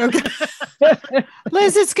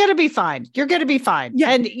 Liz, it's going to be fine. You're going to be fine. Yeah.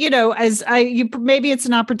 And, maybe it's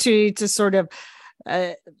an opportunity to sort of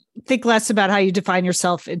think less about how you define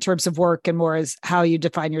yourself in terms of work and more as how you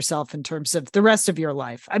define yourself in terms of the rest of your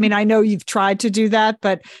life. I know you've tried to do that,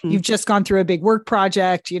 but you've just gone through a big work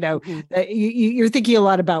project. You're thinking a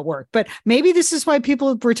lot about work, but maybe this is why people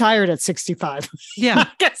have retired at 65. Yeah.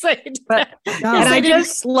 I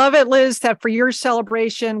just love it, Liz, that for your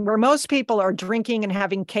celebration, where most people are drinking and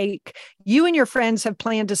having cake, you and your friends have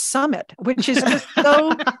planned a summit, which is just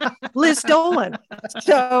so Liz Dolan.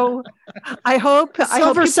 So I hope the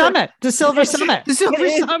Silver Summit.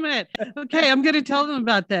 Okay, I'm going to tell them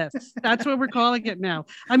about this. That's what we're calling it now.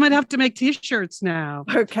 I might have to make t-shirts now.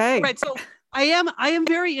 Okay. Right. So I am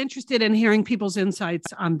very interested in hearing people's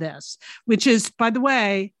insights on this, which is, by the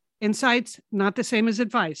way, insights, not the same as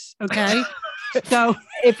advice. Okay. So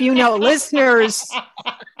if listeners,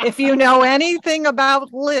 if you know anything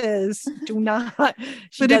about Liz, do not. But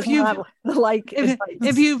if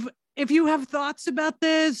you have thoughts about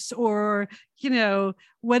this, or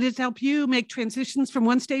what has helped you make transitions from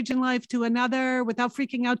one stage in life to another without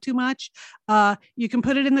freaking out too much, you can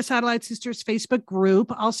put it in the Satellite Sisters Facebook group.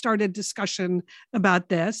 I'll start a discussion about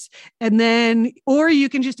this, or you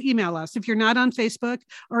can just email us. If you're not on Facebook,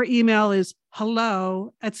 our email is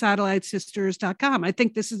hello@satellitesisters.com. I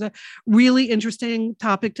think this is a really interesting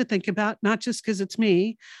topic to think about, not just because it's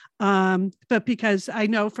me, but because I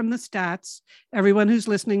know from the stats, everyone who's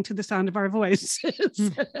listening to the sound of our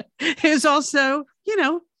voices is also,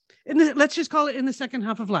 let's just call it in the second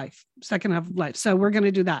half of life. So we're going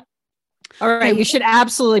to do that. All right. We should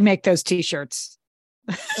absolutely make those t-shirts.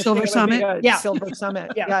 Silver Summit. Yeah. Silver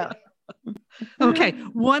Summit. Yeah. Okay.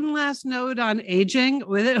 One last note on aging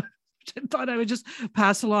with it. I thought I would just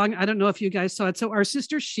pass along. I don't know if you guys saw it. So our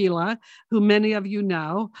sister Sheila, who many of you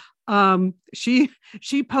know, she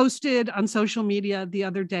posted on social media the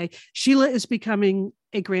other day. Sheila is becoming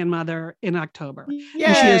a grandmother in October.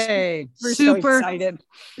 Yay! We're so excited.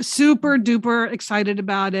 Super duper excited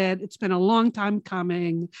about it. It's been a long time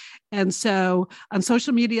coming. And so on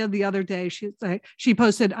social media the other day, she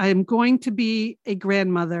posted, "I am going to be a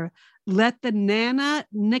grandmother. Let the Nana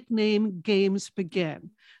nickname games begin."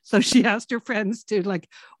 So she asked her friends to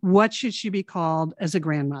what should she be called as a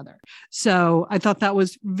grandmother? So I thought that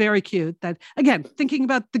was very cute. That, again, thinking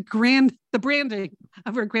about the branding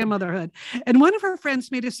of her grandmotherhood. And one of her friends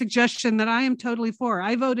made a suggestion that I am totally for.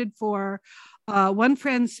 I voted for. One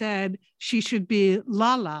friend said she should be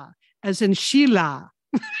Lala, as in Sheila.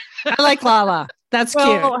 I like Lala. That's cute.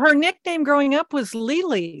 Her nickname growing up was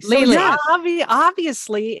Lily. So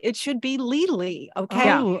obviously, it should be Lily.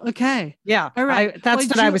 Okay. Oh, okay. Yeah. All right. That's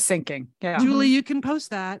what I was thinking. Yeah. Julie, you can post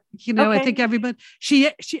that. Okay. I think everybody.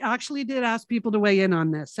 She actually did ask people to weigh in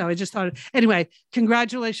on this, so I just thought. Anyway,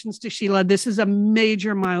 congratulations to Sheila. This is a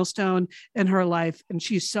major milestone in her life, and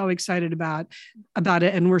she's so excited about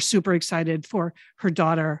it. And we're super excited for her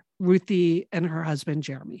daughter Ruthie and her husband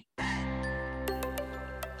Jeremy.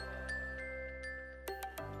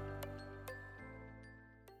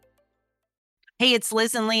 Hey, it's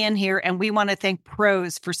Liz and Leanne here, and we want to thank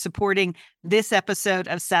Pros for supporting this episode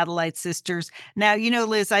of Satellite Sisters. Now, you know,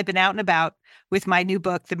 Liz, I've been out and about with my new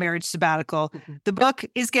book, The Marriage Sabbatical. Mhm. The book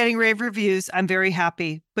is getting rave reviews. I'm very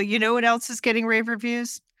happy. But you know what else is getting rave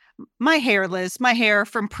reviews? My hair, Liz. My hair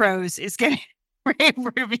from Pros is getting rave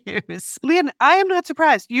reviews. Leanne, I am not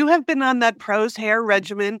surprised. You have been on that Pros hair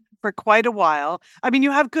regimen for quite a while. I mean, you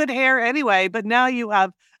have good hair anyway, but now you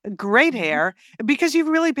have great hair because you've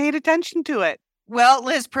really paid attention to it. Well,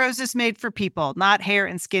 Liz, Pros is made for people, not hair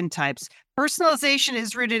and skin types. Personalization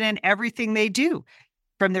is written in everything they do,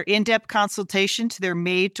 from their in-depth consultation to their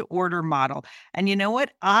made-to-order model. And you know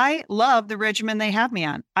what? I love the regimen they have me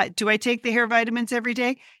on. Do I take the hair vitamins every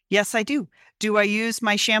day? Yes, I do. Do I use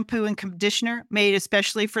my shampoo and conditioner made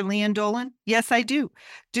especially for Leanne Dolan? Yes, I do.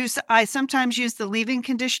 I sometimes use the leave-in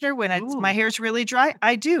conditioner when my hair's really dry?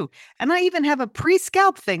 I do. And I even have a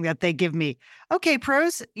pre-scalp thing that they give me. Okay,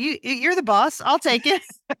 Pros, you're the boss. I'll take it.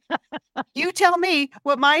 You tell me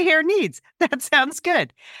what my hair needs. That sounds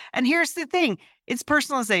good. And here's the thing. It's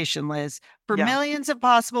personalization, Liz. For millions of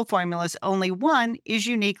possible formulas, only one is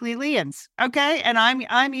uniquely Leanne's. Okay? And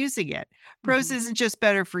I'm using it. Pros isn't just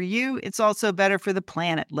better for you, it's also better for the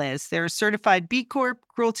planet, Liz. They're a certified B Corp,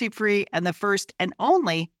 cruelty-free, and the first and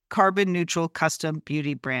only carbon neutral custom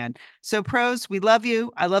beauty brand. So Pros, we love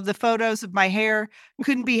you. I love the photos of my hair.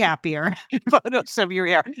 Couldn't be happier. Photos of your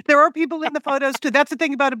hair. There are people in the photos too. That's the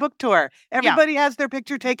thing about a book tour. Everybody has their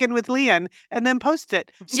picture taken with Leanne and then post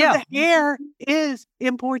it. So the hair is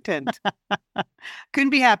important. Couldn't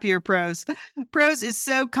be happier, Pros. Pros is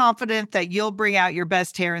so confident that you'll bring out your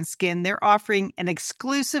best hair and skin. They're offering an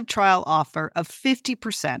exclusive trial offer of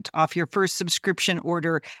 50% off your first subscription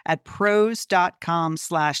order at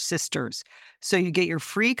pros.com/sisters. So you get your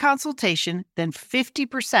free consultation, then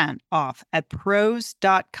 50% off at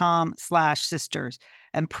pros.com/sisters.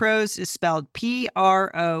 And Pros is spelled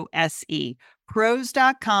PROSE.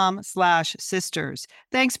 Pros.com/sisters.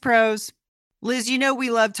 Thanks, Pros. Liz, you know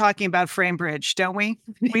we love talking about FrameBridge, don't we?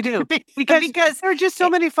 We do. because there are just so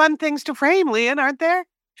many fun things to frame, Leanne, aren't there?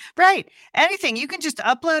 Right. Anything. You can just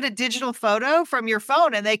upload a digital photo from your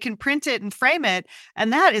phone and they can print it and frame it.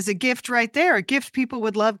 And that is a gift right there, a gift people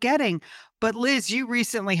would love getting. But Liz, you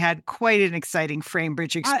recently had quite an exciting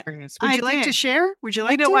FrameBridge experience. Would you like to share? Would you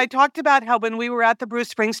like to? I talked about how when we were at the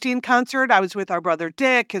Bruce Springsteen concert, I was with our brother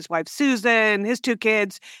Dick, his wife Susan, his two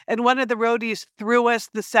kids, and one of the roadies threw us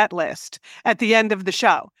the set list at the end of the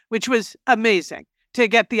show, which was amazing to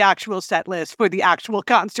get the actual set list for the actual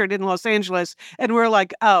concert in Los Angeles. And we're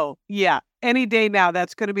like, oh, yeah, any day now,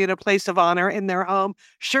 that's going to be in a place of honor in their home.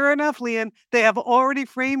 Sure enough, Leanne, they have already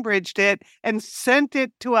FrameBridged it and sent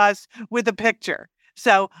it to us with a picture.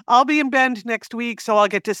 So I'll be in Bend next week, so I'll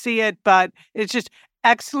get to see it. But it's just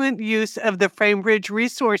excellent use of the FrameBridge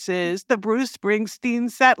resources, the Bruce Springsteen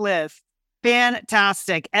set list.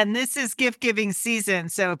 Fantastic. And this is gift-giving season.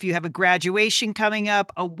 So if you have a graduation coming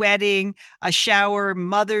up, a wedding, a shower,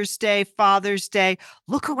 Mother's Day, Father's Day,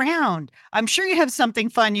 look around. I'm sure you have something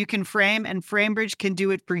fun you can frame, and FrameBridge can do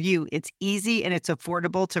it for you. It's easy and it's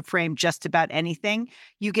affordable to frame just about anything.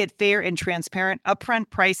 You get fair and transparent upfront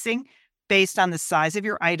pricing based on the size of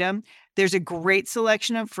your item. There's a great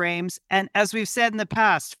selection of frames. And as we've said in the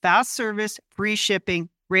past, fast service, free shipping,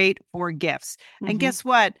 great for gifts. And guess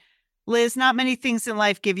what? Liz, not many things in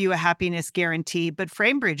life give you a happiness guarantee, but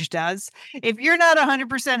FrameBridge does. If you're not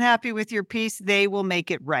 100% happy with your piece, they will make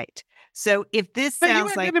it right. So if this sounds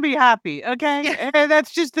like... But you're going to be happy, okay? Yeah.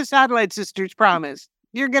 That's just the Satellite Sisters promise.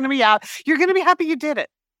 You're going to be out. You're going to be happy you did it.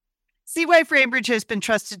 See why FrameBridge has been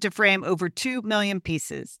trusted to frame over 2 million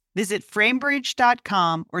pieces. Visit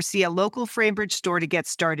framebridge.com or see a local FrameBridge store to get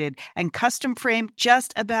started and custom frame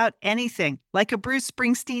just about anything, like a Bruce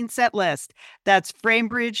Springsteen set list. That's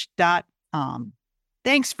framebridge.com.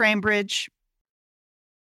 Thanks, FrameBridge.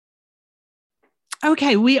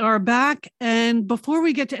 Okay, we are back. And before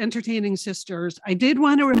we get to Entertaining Sisters, I did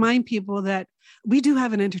want to remind people that we do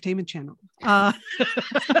have an entertainment channel.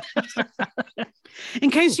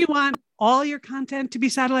 In case you want all your content to be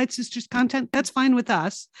Satellite Sisters content, that's fine with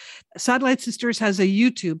us. Satellite Sisters has a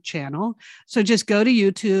YouTube channel. So just go to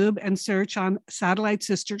YouTube and search on Satellite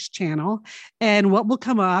Sisters channel. And what will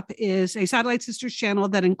come up is a Satellite Sisters channel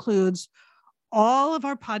that includes all of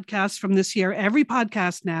our podcasts from this year. Every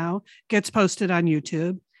podcast now gets posted on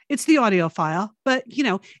YouTube. It's the audio file, but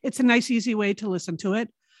it's a nice, easy way to listen to it.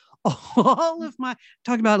 All of my,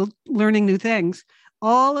 talk about learning new things,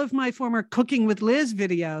 all of my former Cooking with Liz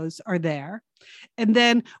videos are there. And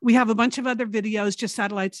then we have a bunch of other videos, just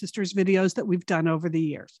Satellite Sisters videos that we've done over the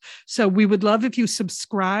years. So we would love if you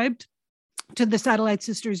subscribed to the Satellite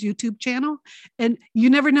Sisters YouTube channel, and you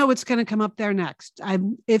never know what's going to come up there next.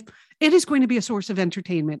 If it is going to be a source of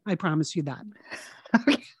entertainment, I promise you that.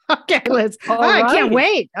 Okay, Liz. I can't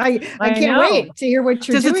wait. I can't wait to hear what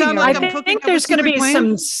you're Does it doing. sound like I'm I cooking think up a there's going to secret be plan?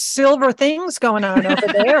 some silver things going on over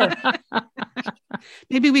there.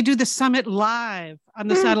 Maybe we do the summit live on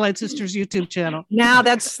the Satellite Sisters YouTube channel. Now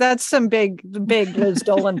that's some big Liz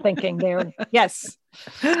Dolan thinking there. Yes.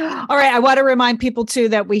 All right. I want to remind people too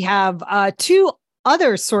that we have two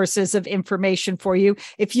other sources of information for you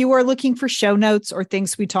if you are looking for show notes or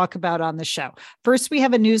things we talk about on the show. First, we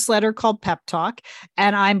have a newsletter called Pep Talk,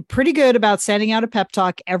 and I'm pretty good about sending out a pep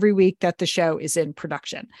talk every week that the show is in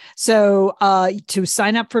production. So to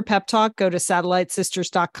sign up for Pep Talk, go to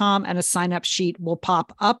satellitesisters.com and a sign up sheet will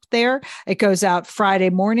pop up there. It goes out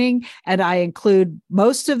Friday morning, and I include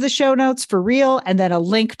most of the show notes for real, and then a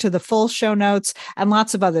link to the full show notes and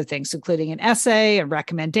lots of other things, including an essay and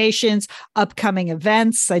recommendations, upcoming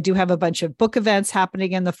events. I do have a bunch of book events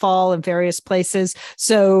happening in the fall in various places.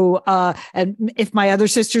 So, and if my other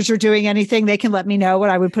sisters are doing anything, they can let me know,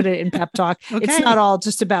 and I would put it in Pep Talk. Okay. It's not all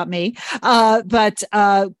just about me, but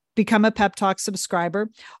become a Pep Talk subscriber.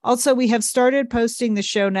 Also, we have started posting the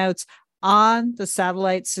show notes on the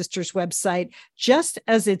Satellite Sisters website just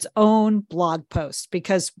as its own blog post,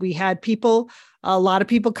 because we had a lot of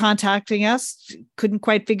people contacting us, couldn't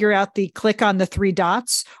quite figure out the click on the 3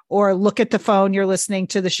 dots or look at the phone you're listening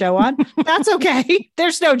to the show on. That's okay.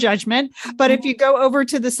 There's no judgment. But if you go over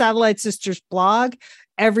to the Satellite Sisters blog,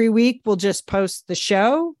 every week we'll just post the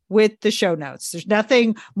show with the show notes. There's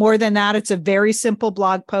nothing more than that. It's a very simple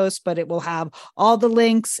blog post, but it will have all the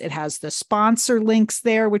links. It has the sponsor links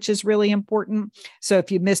there, which is really important. So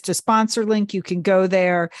if you missed a sponsor link, you can go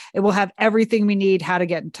there. It will have everything we need, how to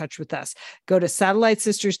get in touch with us. Go to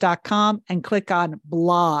satellitesisters.com and click on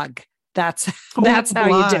blog. That's how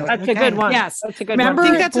you do it. That's a good one. Yes. That's a good Remember, I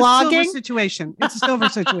one. think that's blogging? a silver situation. It's a silver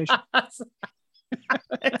situation.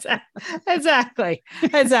 Exactly.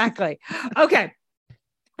 Okay.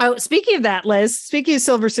 Oh, speaking of that, Liz, speaking of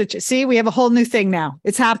silver situation, see, we have a whole new thing now.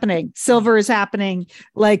 It's happening. Silver is happening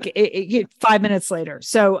like 5 minutes later.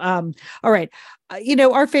 So, all right.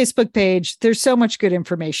 Our Facebook page, there's so much good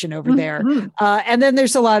information over there. Mm-hmm. And then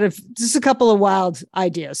there's just a couple of wild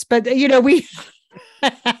ideas, but we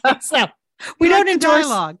don't endorse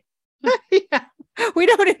dialogue. Yeah. We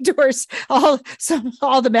don't endorse all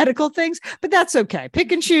the medical things, but that's okay.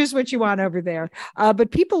 Pick and choose what you want over there.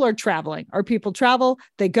 But people are traveling. Our people travel.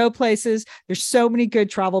 They go places. There's so many good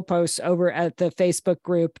travel posts over at the Facebook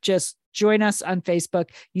group. Just join us on Facebook.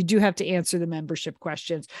 You do have to answer the membership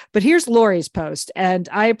questions. But here's Lori's post, and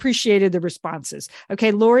I appreciated the responses.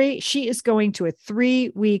 Okay, Lori, she is going to a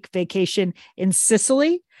 3-week vacation in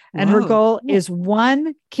Sicily, and her goal is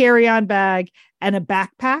 1 carry-on bag and a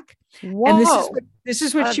backpack. Whoa. And this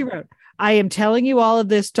is what she wrote. I am telling you all of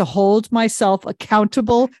this to hold myself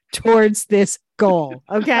accountable towards this goal.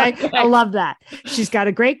 Okay. I love that. She's got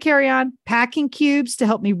a great carry-on, packing cubes to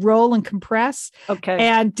help me roll and compress. Okay.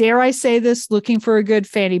 And dare I say this, looking for a good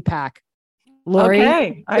fanny pack. Lori,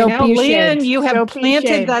 okay. I know, Leanne, you have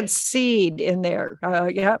planted that seed in there.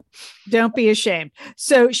 Yeah. Don't be ashamed.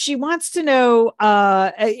 So she wants to know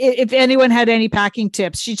if anyone had any packing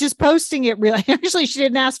tips. She's just posting it. Really, actually, she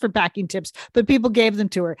didn't ask for packing tips, but people gave them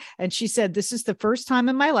to her. And she said, "This is the first time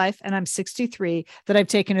in my life, and I'm 63, that I've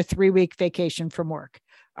taken a 3-week vacation from work."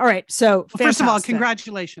 All right. So first of all,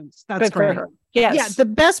 congratulations. That's good for her. Yes. Yeah. The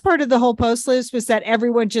best part of the whole post, Liz, was that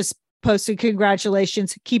everyone just posted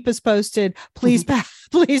congratulations. Keep us posted. Please,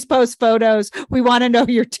 please post photos. We want to know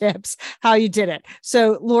your tips, how you did it.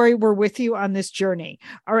 So, Lori, we're with you on this journey.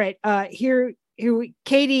 All right.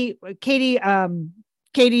 Katie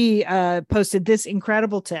posted this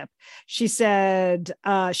incredible tip. She said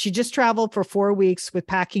she just traveled for 4 weeks with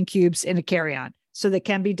packing cubes in a carry-on. So that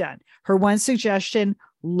can be done. Her one suggestion: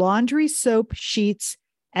 laundry soap sheets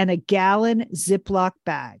and a gallon Ziploc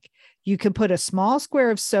bag. You can put a small square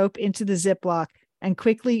of soap into the Ziploc and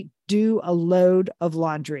quickly do a load of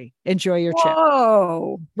laundry. Enjoy your trip.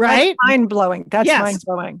 Whoa. Right? Mind blowing. That's Yes. mind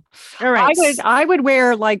blowing. All right. I would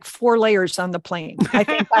wear like 4 layers on the plane. I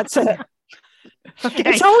think that's it. Okay.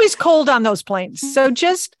 It's always cold on those planes. So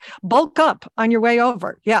just bulk up on your way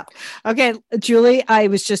over. Yeah. Okay, Julie, I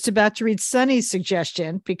was just about to read Sunny's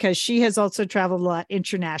suggestion because she has also traveled a lot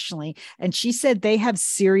internationally. And she said they have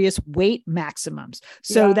serious weight maximums.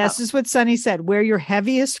 So this is what Sunny said. Wear your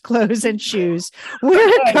heaviest clothes and shoes. Wear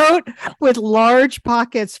a coat with large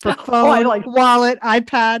pockets for phone, wallet,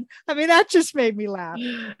 iPad. I mean, that just made me laugh.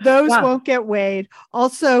 Those won't get weighed.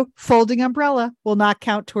 Also, folding umbrella will not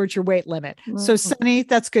count towards your weight limit. So Sunny,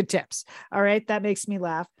 that's good tips. All right. That makes me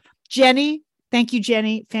laugh. Jenny, thank you,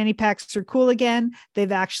 Jenny. Fanny packs are cool again.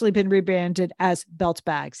 They've actually been rebranded as belt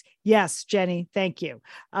bags. Yes, Jenny, thank you.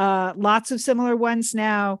 Lots of similar ones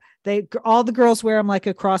now. All the girls wear them like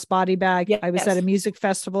a crossbody bag. Yes. I was at a music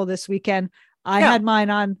festival this weekend. I had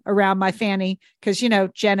mine on around my fanny because,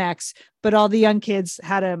 Gen X, but all the young kids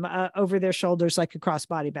had them over their shoulders like a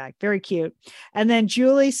crossbody bag. Very cute. And then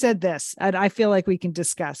Julie said this, and I feel like we can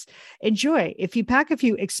discuss. Enjoy. If you pack a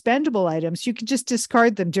few expendable items, you can just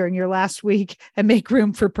discard them during your last week and make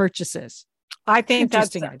room for purchases. I think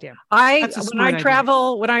Interesting idea. When I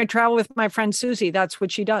travel with my friend Susie, that's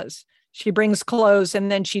what she does. She brings clothes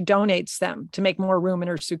and then she donates them to make more room in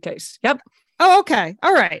her suitcase. Yep. Oh, okay.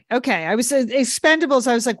 All right. Okay. I was expendables.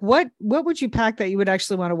 I was like, what would you pack that you would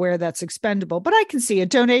actually want to wear that's expendable? But I can see a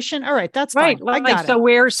donation. All right. That's right. Fine. I got so it.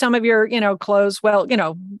 wear some of your, clothes. Well,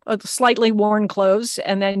 slightly worn clothes,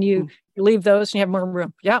 and then you leave those and you have more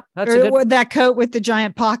room. Yeah. That's that coat with the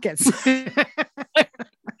giant pockets.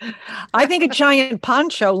 I think a giant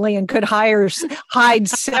poncho, Lian, could hide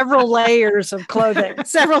several layers of clothing,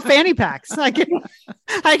 several fanny packs. I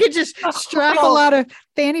could just strap a lot of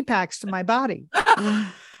fanny packs to my body.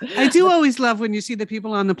 I do always love when you see the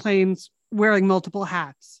people on the planes wearing multiple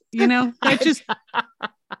hats.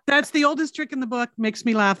 That's the oldest trick in the book. Makes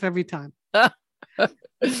me laugh every time.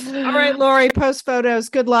 All right, Lori, post photos.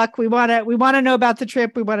 Good luck. We want to know about the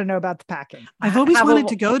trip. We want to know about the packing. I've always wanted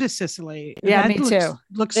to go to Sicily. Yeah, me too.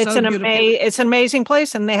 Looks so beautiful. It's an amazing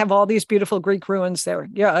place, and they have all these beautiful Greek ruins there.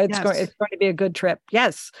 Yeah, it's going to be a good trip.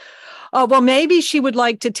 Yes. Well, maybe she would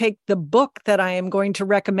like to take the book that I am going to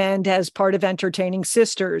recommend as part of Entertaining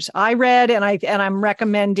Sisters. I read, and I'm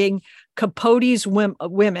recommending Capote's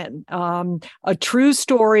Women, a true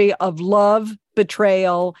story of love,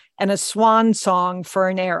 betrayal, and a swan song for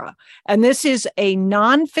an era. And this is a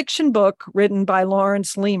nonfiction book written by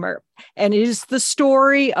Lawrence Leamer. And it is the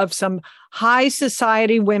story of some high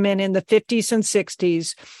society women in the 50s and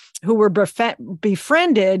 60s who were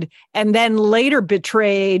befriended and then later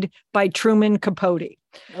betrayed by Truman Capote.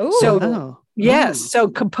 Yes. So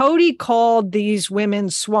Capote called these women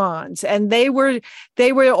swans, and they were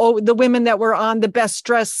the women that were on the best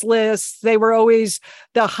dressed lists. They were always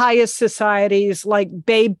the highest societies, like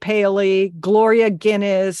Babe Paley, Gloria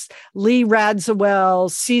Guinness, Lee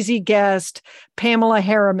Radziwill, CZ Guest, Pamela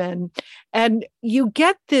Harriman. And you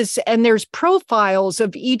get this, and there's profiles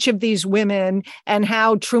of each of these women and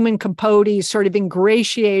how Truman Capote sort of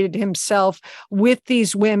ingratiated himself with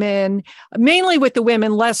these women, mainly with the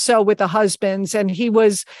women, less so with the husbands. And he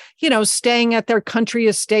was, staying at their country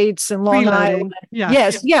estates in Long Island.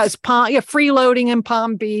 Yes. Freeloading in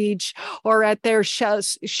Palm Beach or at their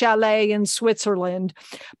chalet in Switzerland.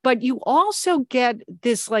 But you also get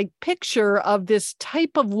this picture of this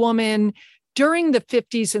type of woman during the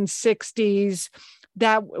 50s and 60s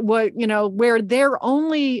that were, where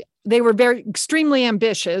they were very extremely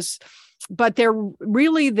ambitious, but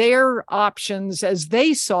their options as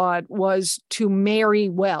they saw it was to marry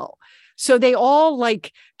well. So they all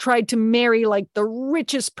tried to marry the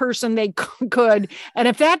richest person they could. And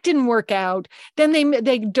if that didn't work out, then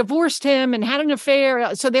they divorced him and had an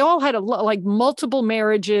affair. So they all had multiple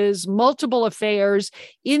marriages, multiple affairs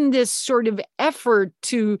in this sort of effort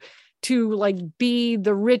to be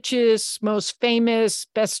the richest, most famous,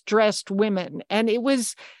 best dressed women. And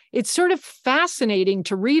it's sort of fascinating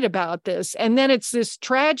to read about this. And then it's this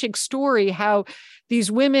tragic story how these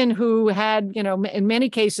women who had, in many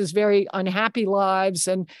cases, very unhappy lives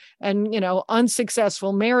and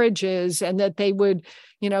unsuccessful marriages, and that they would,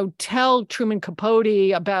 tell Truman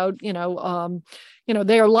Capote about,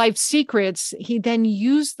 their life secrets. He then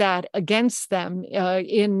used that against them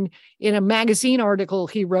in a magazine article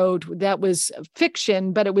he wrote that was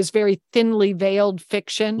fiction, but it was very thinly veiled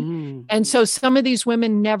fiction. And so some of these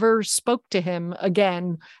women never spoke to him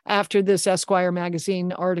again after this Esquire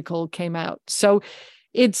magazine article came out. So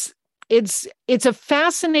it's a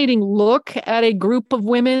fascinating look at a group of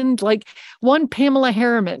women, like one Pamela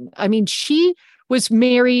Harriman. I mean, she was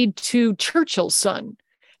married to Churchill's son.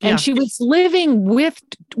 And she was living with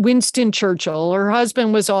Winston Churchill. Her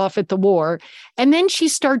husband was off at the war. And then she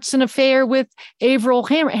starts an affair with Averell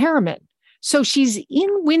Harriman. So she's in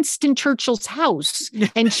Winston Churchill's house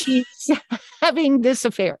and she's having this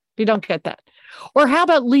affair. You don't get that. Or how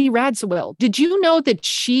about Lee Radziwill? Did you know that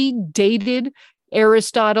she dated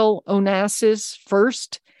Aristotle Onassis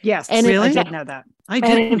first? Yes. And really? I didn't know that. I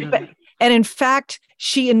didn't know that. And in fact,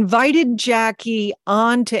 she invited Jackie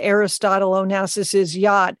onto Aristotle Onassis's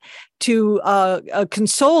yacht to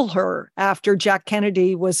console her after Jack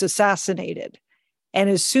Kennedy was assassinated. And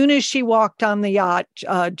as soon as she walked on the yacht,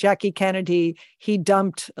 Jackie Kennedy, he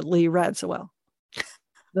dumped Lee Radziwill.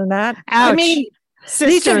 than that. Ouch. I mean,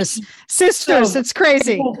 sisters, it's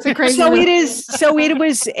crazy. It's a crazy. So it is. So it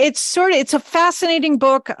was. It's a fascinating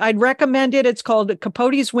book. I'd recommend it. It's called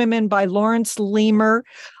Capote's Women by Lawrence Leamer.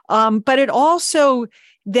 But it also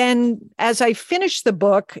then, as I finished the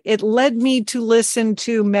book, it led me to listen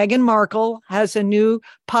to Meghan Markle has a new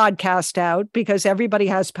podcast out, because everybody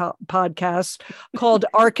has podcasts, called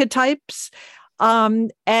Archetypes.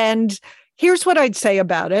 And here's what I'd say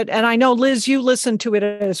about it. And I know, Liz, you listened to it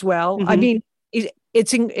as well. Mm-hmm. I mean,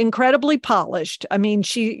 it's incredibly polished. I mean,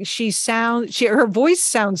 her voice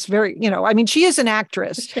sounds very, I mean, she is an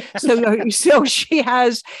actress. So she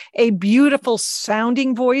has a beautiful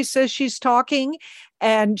sounding voice as she's talking.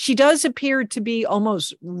 And she does appear to be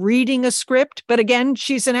almost reading a script. But again,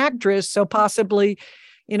 she's an actress. So possibly,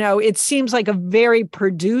 it seems like a very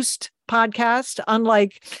produced podcast,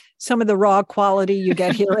 unlike some of the raw quality you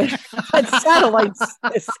get here at Satellite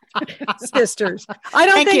Sisters. I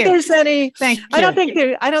don't think there's any. I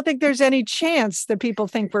don't think there's any chance that people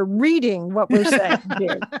think we're reading what we're saying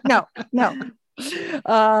here. No.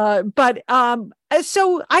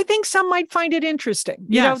 So I think some might find it interesting.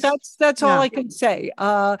 Yes. That's all I can say.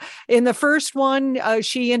 In the first one,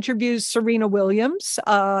 she interviews Serena Williams.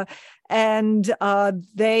 And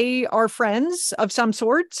they are friends of some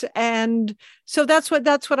sort. And so that's what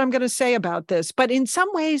I'm going to say about this. But in some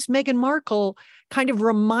ways, Meghan Markle kind of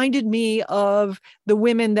reminded me of the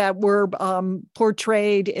women that were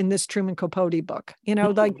portrayed in this Truman Capote book,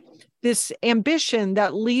 like this ambition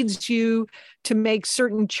that leads you to make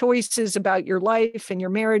certain choices about your life and your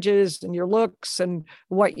marriages and your looks and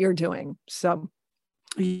what you're doing. So,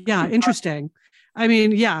 yeah, interesting. I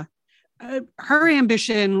mean, yeah. Her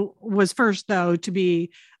ambition was first, though, to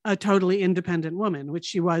be a totally independent woman, which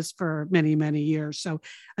she was for many, many years. So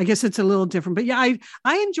I guess it's a little different. But yeah,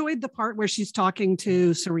 I enjoyed the part where she's talking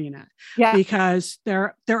to Serena, because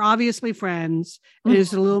they're obviously friends. Mm-hmm. It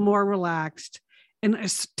is a little more relaxed. And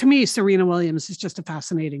to me, Serena Williams is just a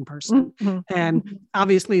fascinating person, and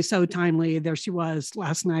obviously so timely. There she was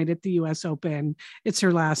last night at the US Open. It's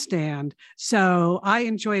her last stand. So I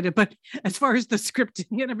enjoyed it. But as far as the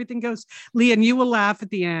scripting and everything goes, Leanne, you will laugh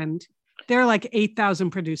at the end. There are like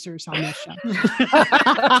 8,000 producers on this show.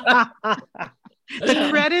 The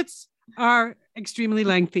credits are extremely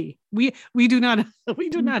lengthy. We do not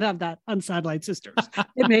have that on Satellite Sisters.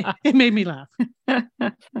 It made me laugh.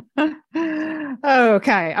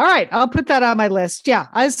 Okay. All right. I'll put that on my list. Yeah.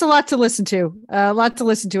 It's a lot to listen to.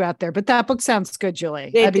 Out there. But that book sounds good,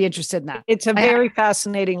 Julie. I'd be interested in that. It's a very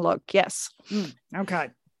fascinating look. Yes. Okay.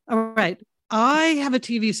 All right. I have a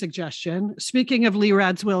TV suggestion. Speaking of Lee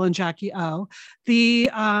Radziwill and Jackie O,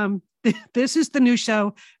 this is the new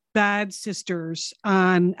show, Bad Sisters,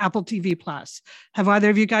 on Apple TV Plus. Have either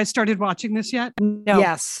of you guys started watching this yet? No.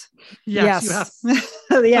 Yes. You have. Yes.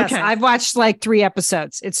 Okay. I've watched like 3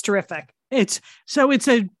 episodes. It's terrific. It's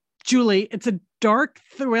a dark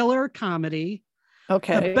thriller comedy.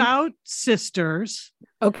 Okay. About sisters.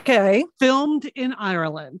 Okay. Filmed in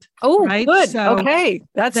Ireland. Oh, right? Good. So okay.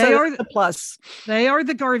 That's the plus. They are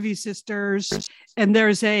the Garvey sisters. And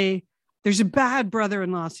there's a bad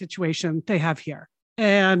brother-in-law situation they have here.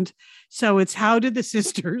 And so it's how did the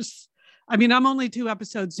sisters, I mean, I'm only 2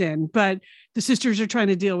 episodes in, but the sisters are trying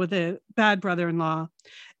to deal with a bad brother-in-law.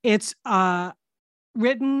 It's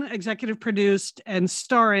written, executive produced, and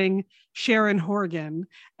starring Sharon Horgan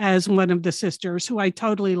as one of the sisters, who I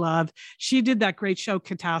totally love. She did that great show,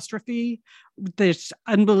 Catastrophe, this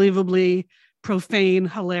unbelievably profane,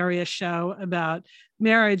 hilarious show about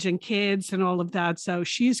marriage and kids and all of that. So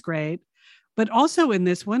she's great. But also in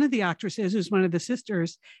this, one of the actresses who's one of the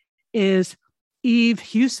sisters is Eve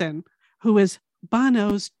Hewson, who is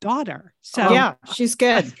Bono's daughter. So yeah, she's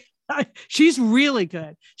good. She's really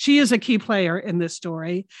good. She is a key player in this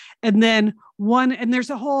story. And then there's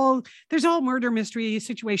a whole murder mystery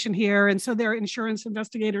situation here. And so there are insurance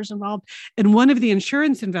investigators involved. And one of the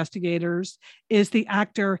insurance investigators is the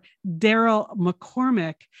actor Daryl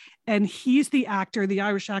McCormick. And he's the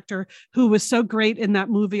Irish actor who was so great in that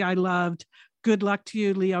movie I loved, Good Luck to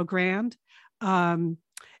You, Leo Grand.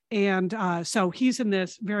 So he's in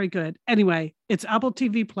this, very good. Anyway, it's Apple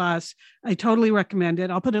TV Plus. I totally recommend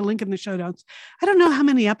it. I'll put a link in the show notes. I don't know how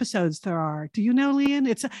many episodes there are. Do you know,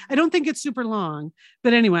 Leanne? I don't think it's super long,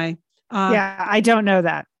 but anyway. I don't know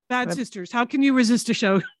that. Bad Sisters. How can you resist a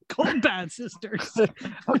show called Bad Sisters?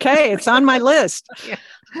 Okay, it's on my list.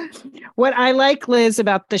 What I like, Liz,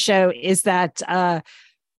 about the show is that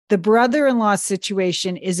the brother-in-law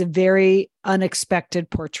situation is a very unexpected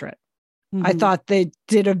portrait. Mm-hmm. I thought they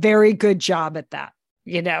did a very good job at that,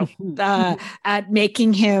 at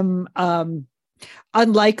making him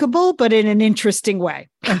unlikable, but in an interesting way.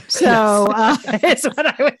 So is what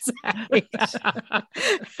I would say.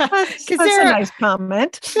 That's a nice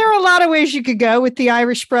comment. There are a lot of ways you could go with the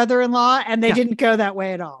Irish brother-in-law, and they didn't go that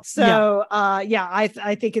way at all. So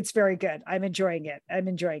I think it's very good. I'm enjoying it.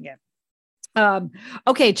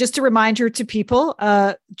 Okay, just a reminder to people,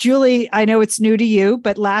 Julie, I know it's new to you,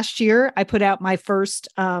 but last year I put out my first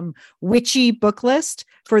witchy book list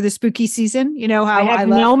for the spooky season. You know how I have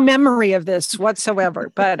no memory of this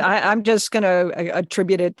whatsoever, but I'm just going to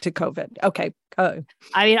attribute it to COVID. Okay.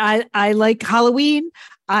 I like Halloween.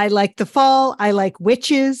 I like the fall. I like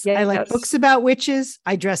witches. Yes. I like books about witches.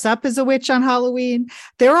 I dress up as a witch on Halloween.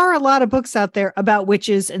 There are a lot of books out there about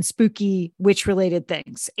witches and spooky witch related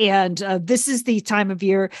things. And this is the time of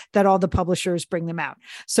year that all the publishers bring them out.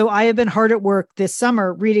 So I have been hard at work this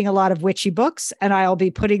summer reading a lot of witchy books, and I'll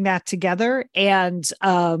be putting that together. And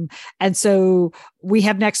so we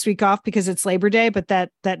have next week off because it's Labor Day, but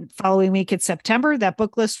that following week it's September, that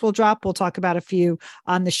book list will drop. We'll talk about a few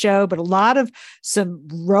on the show, but a lot of some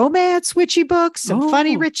romance witchy books, some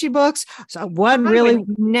funny witchy books. So one really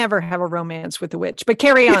never have a romance with a witch, but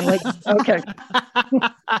carry on. Okay.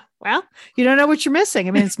 Well, you don't know what you're missing.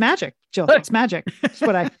 I mean, it's magic, Jill. It's magic. That's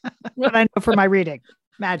what I know for my reading.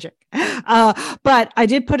 Magic. But I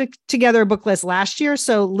did put together a book list last year.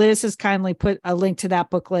 So Liz has kindly put a link to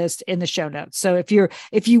that book list in the show notes. So if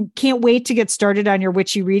you can't wait to get started on your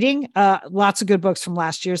witchy reading, lots of good books from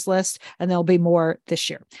last year's list, and there'll be more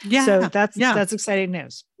this year. Yeah. So that's exciting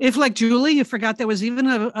news. If like Julie, you forgot there was even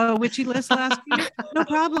a witchy list last year, no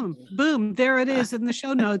problem. Boom. There it is in the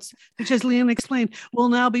show notes, which as Leanne explained, will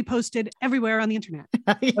now be posted everywhere on the internet.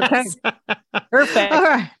 Yes. Okay. Perfect.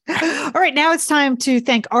 All right. Now it's time to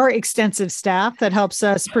thank our extensive staff that helps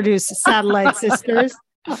us produce Satellite Sisters.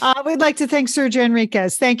 We'd like to thank Sergio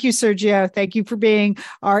Enriquez. Thank you, Sergio. Thank you for being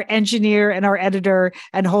our engineer and our editor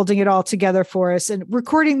and holding it all together for us and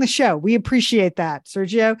recording the show. We appreciate that,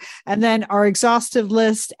 Sergio. And then our exhaustive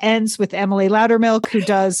list ends with Emily Loudermilk, who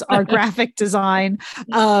does our graphic design.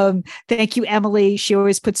 Thank you, Emily. She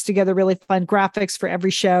always puts together really fun graphics for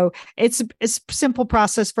every show. It's a simple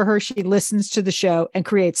process for her. She listens to the show and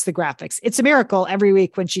creates the graphics. It's a miracle every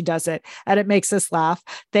week when she does it, and it makes us laugh.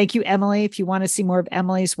 Thank you, Emily. If you want to see more of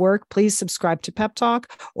Emily's work, please subscribe to Pep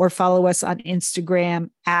Talk or follow us on Instagram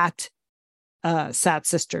at Sat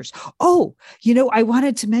Sisters. Oh, I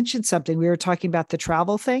wanted to mention something. We were talking about the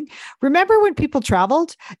travel thing. Remember when people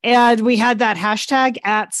traveled and we had that hashtag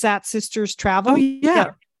at Sat Sisters Travel? Oh,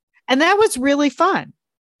 yeah. And that was really fun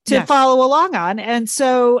to follow along on. And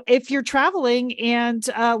so if you're traveling and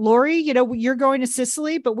Lori, you're going to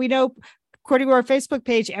Sicily, but we know, according to our Facebook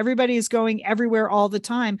page, everybody is going everywhere all the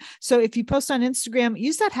time. So if you post on Instagram,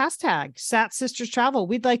 use that hashtag Sat Sisters Travel.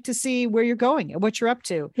 We'd like to see where you're going and what you're up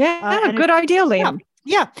to. Yeah, good idea, Liam.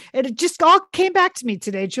 Yeah. It just all came back to me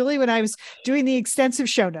today, Julie, when I was doing the extensive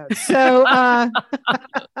show notes. So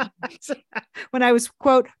when I was,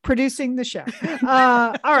 quote, producing the show.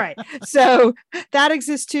 All right. So that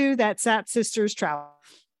exists too, that Sat Sisters Travel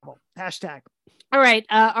hashtag. All right.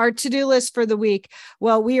 Our to-do list for the week.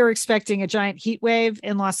 Well, we are expecting a giant heat wave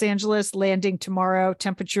in Los Angeles landing tomorrow.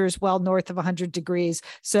 Temperatures well north of 100 degrees.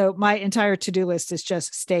 So my entire to-do list is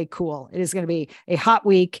just stay cool. It is going to be a hot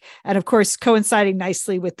week. And of course, coinciding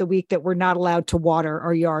nicely with the week that we're not allowed to water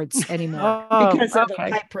our yards anymore because of the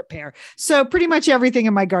pipe repair. So pretty much everything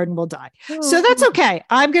in my garden will die. So that's okay.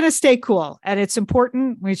 I'm going to stay cool. And it's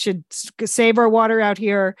important. We should save our water out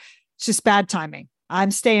here. It's just bad timing.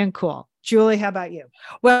 I'm staying cool. Julie, how about you?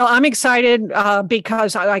 Well, I'm excited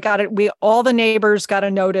because I got it. All the neighbors got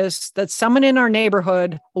a notice that someone in our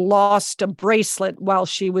neighborhood lost a bracelet while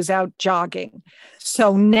she was out jogging.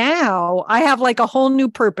 So now I have like a whole new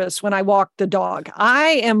purpose when I walk the dog.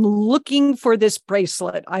 I am looking for this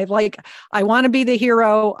bracelet. I want to be the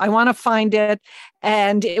hero. I want to find it,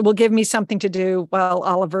 and it will give me something to do while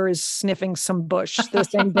Oliver is sniffing some bush, the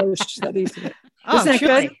same bush that he's in. Isn't that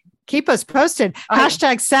good? Keep us posted.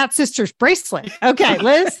 Hashtag Sat Sisters bracelet. Okay,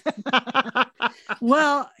 Liz.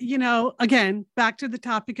 Well, again, back to the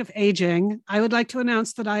topic of aging, I would like to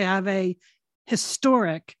announce that I have a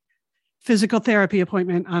historic physical therapy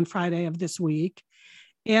appointment on Friday of this week.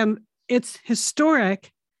 And it's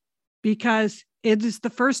historic because it is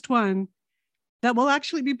the first one that will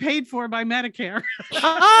actually be paid for by Medicare.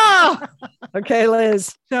 Okay,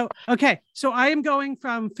 Liz. So I am going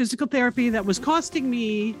from physical therapy that was costing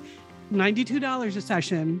me $92 a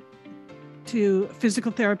session to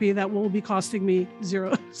physical therapy that will be costing me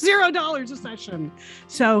 $0 a session.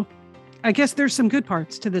 So I guess there's some good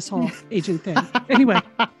parts to this whole aging thing. Anyway,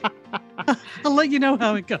 I'll let you know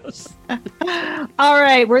how it goes. All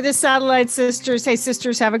right. We're the Satellite Sisters. Hey,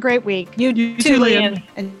 sisters, have a great week. You too, Lian.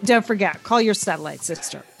 And don't forget, call your satellite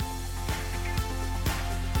sister.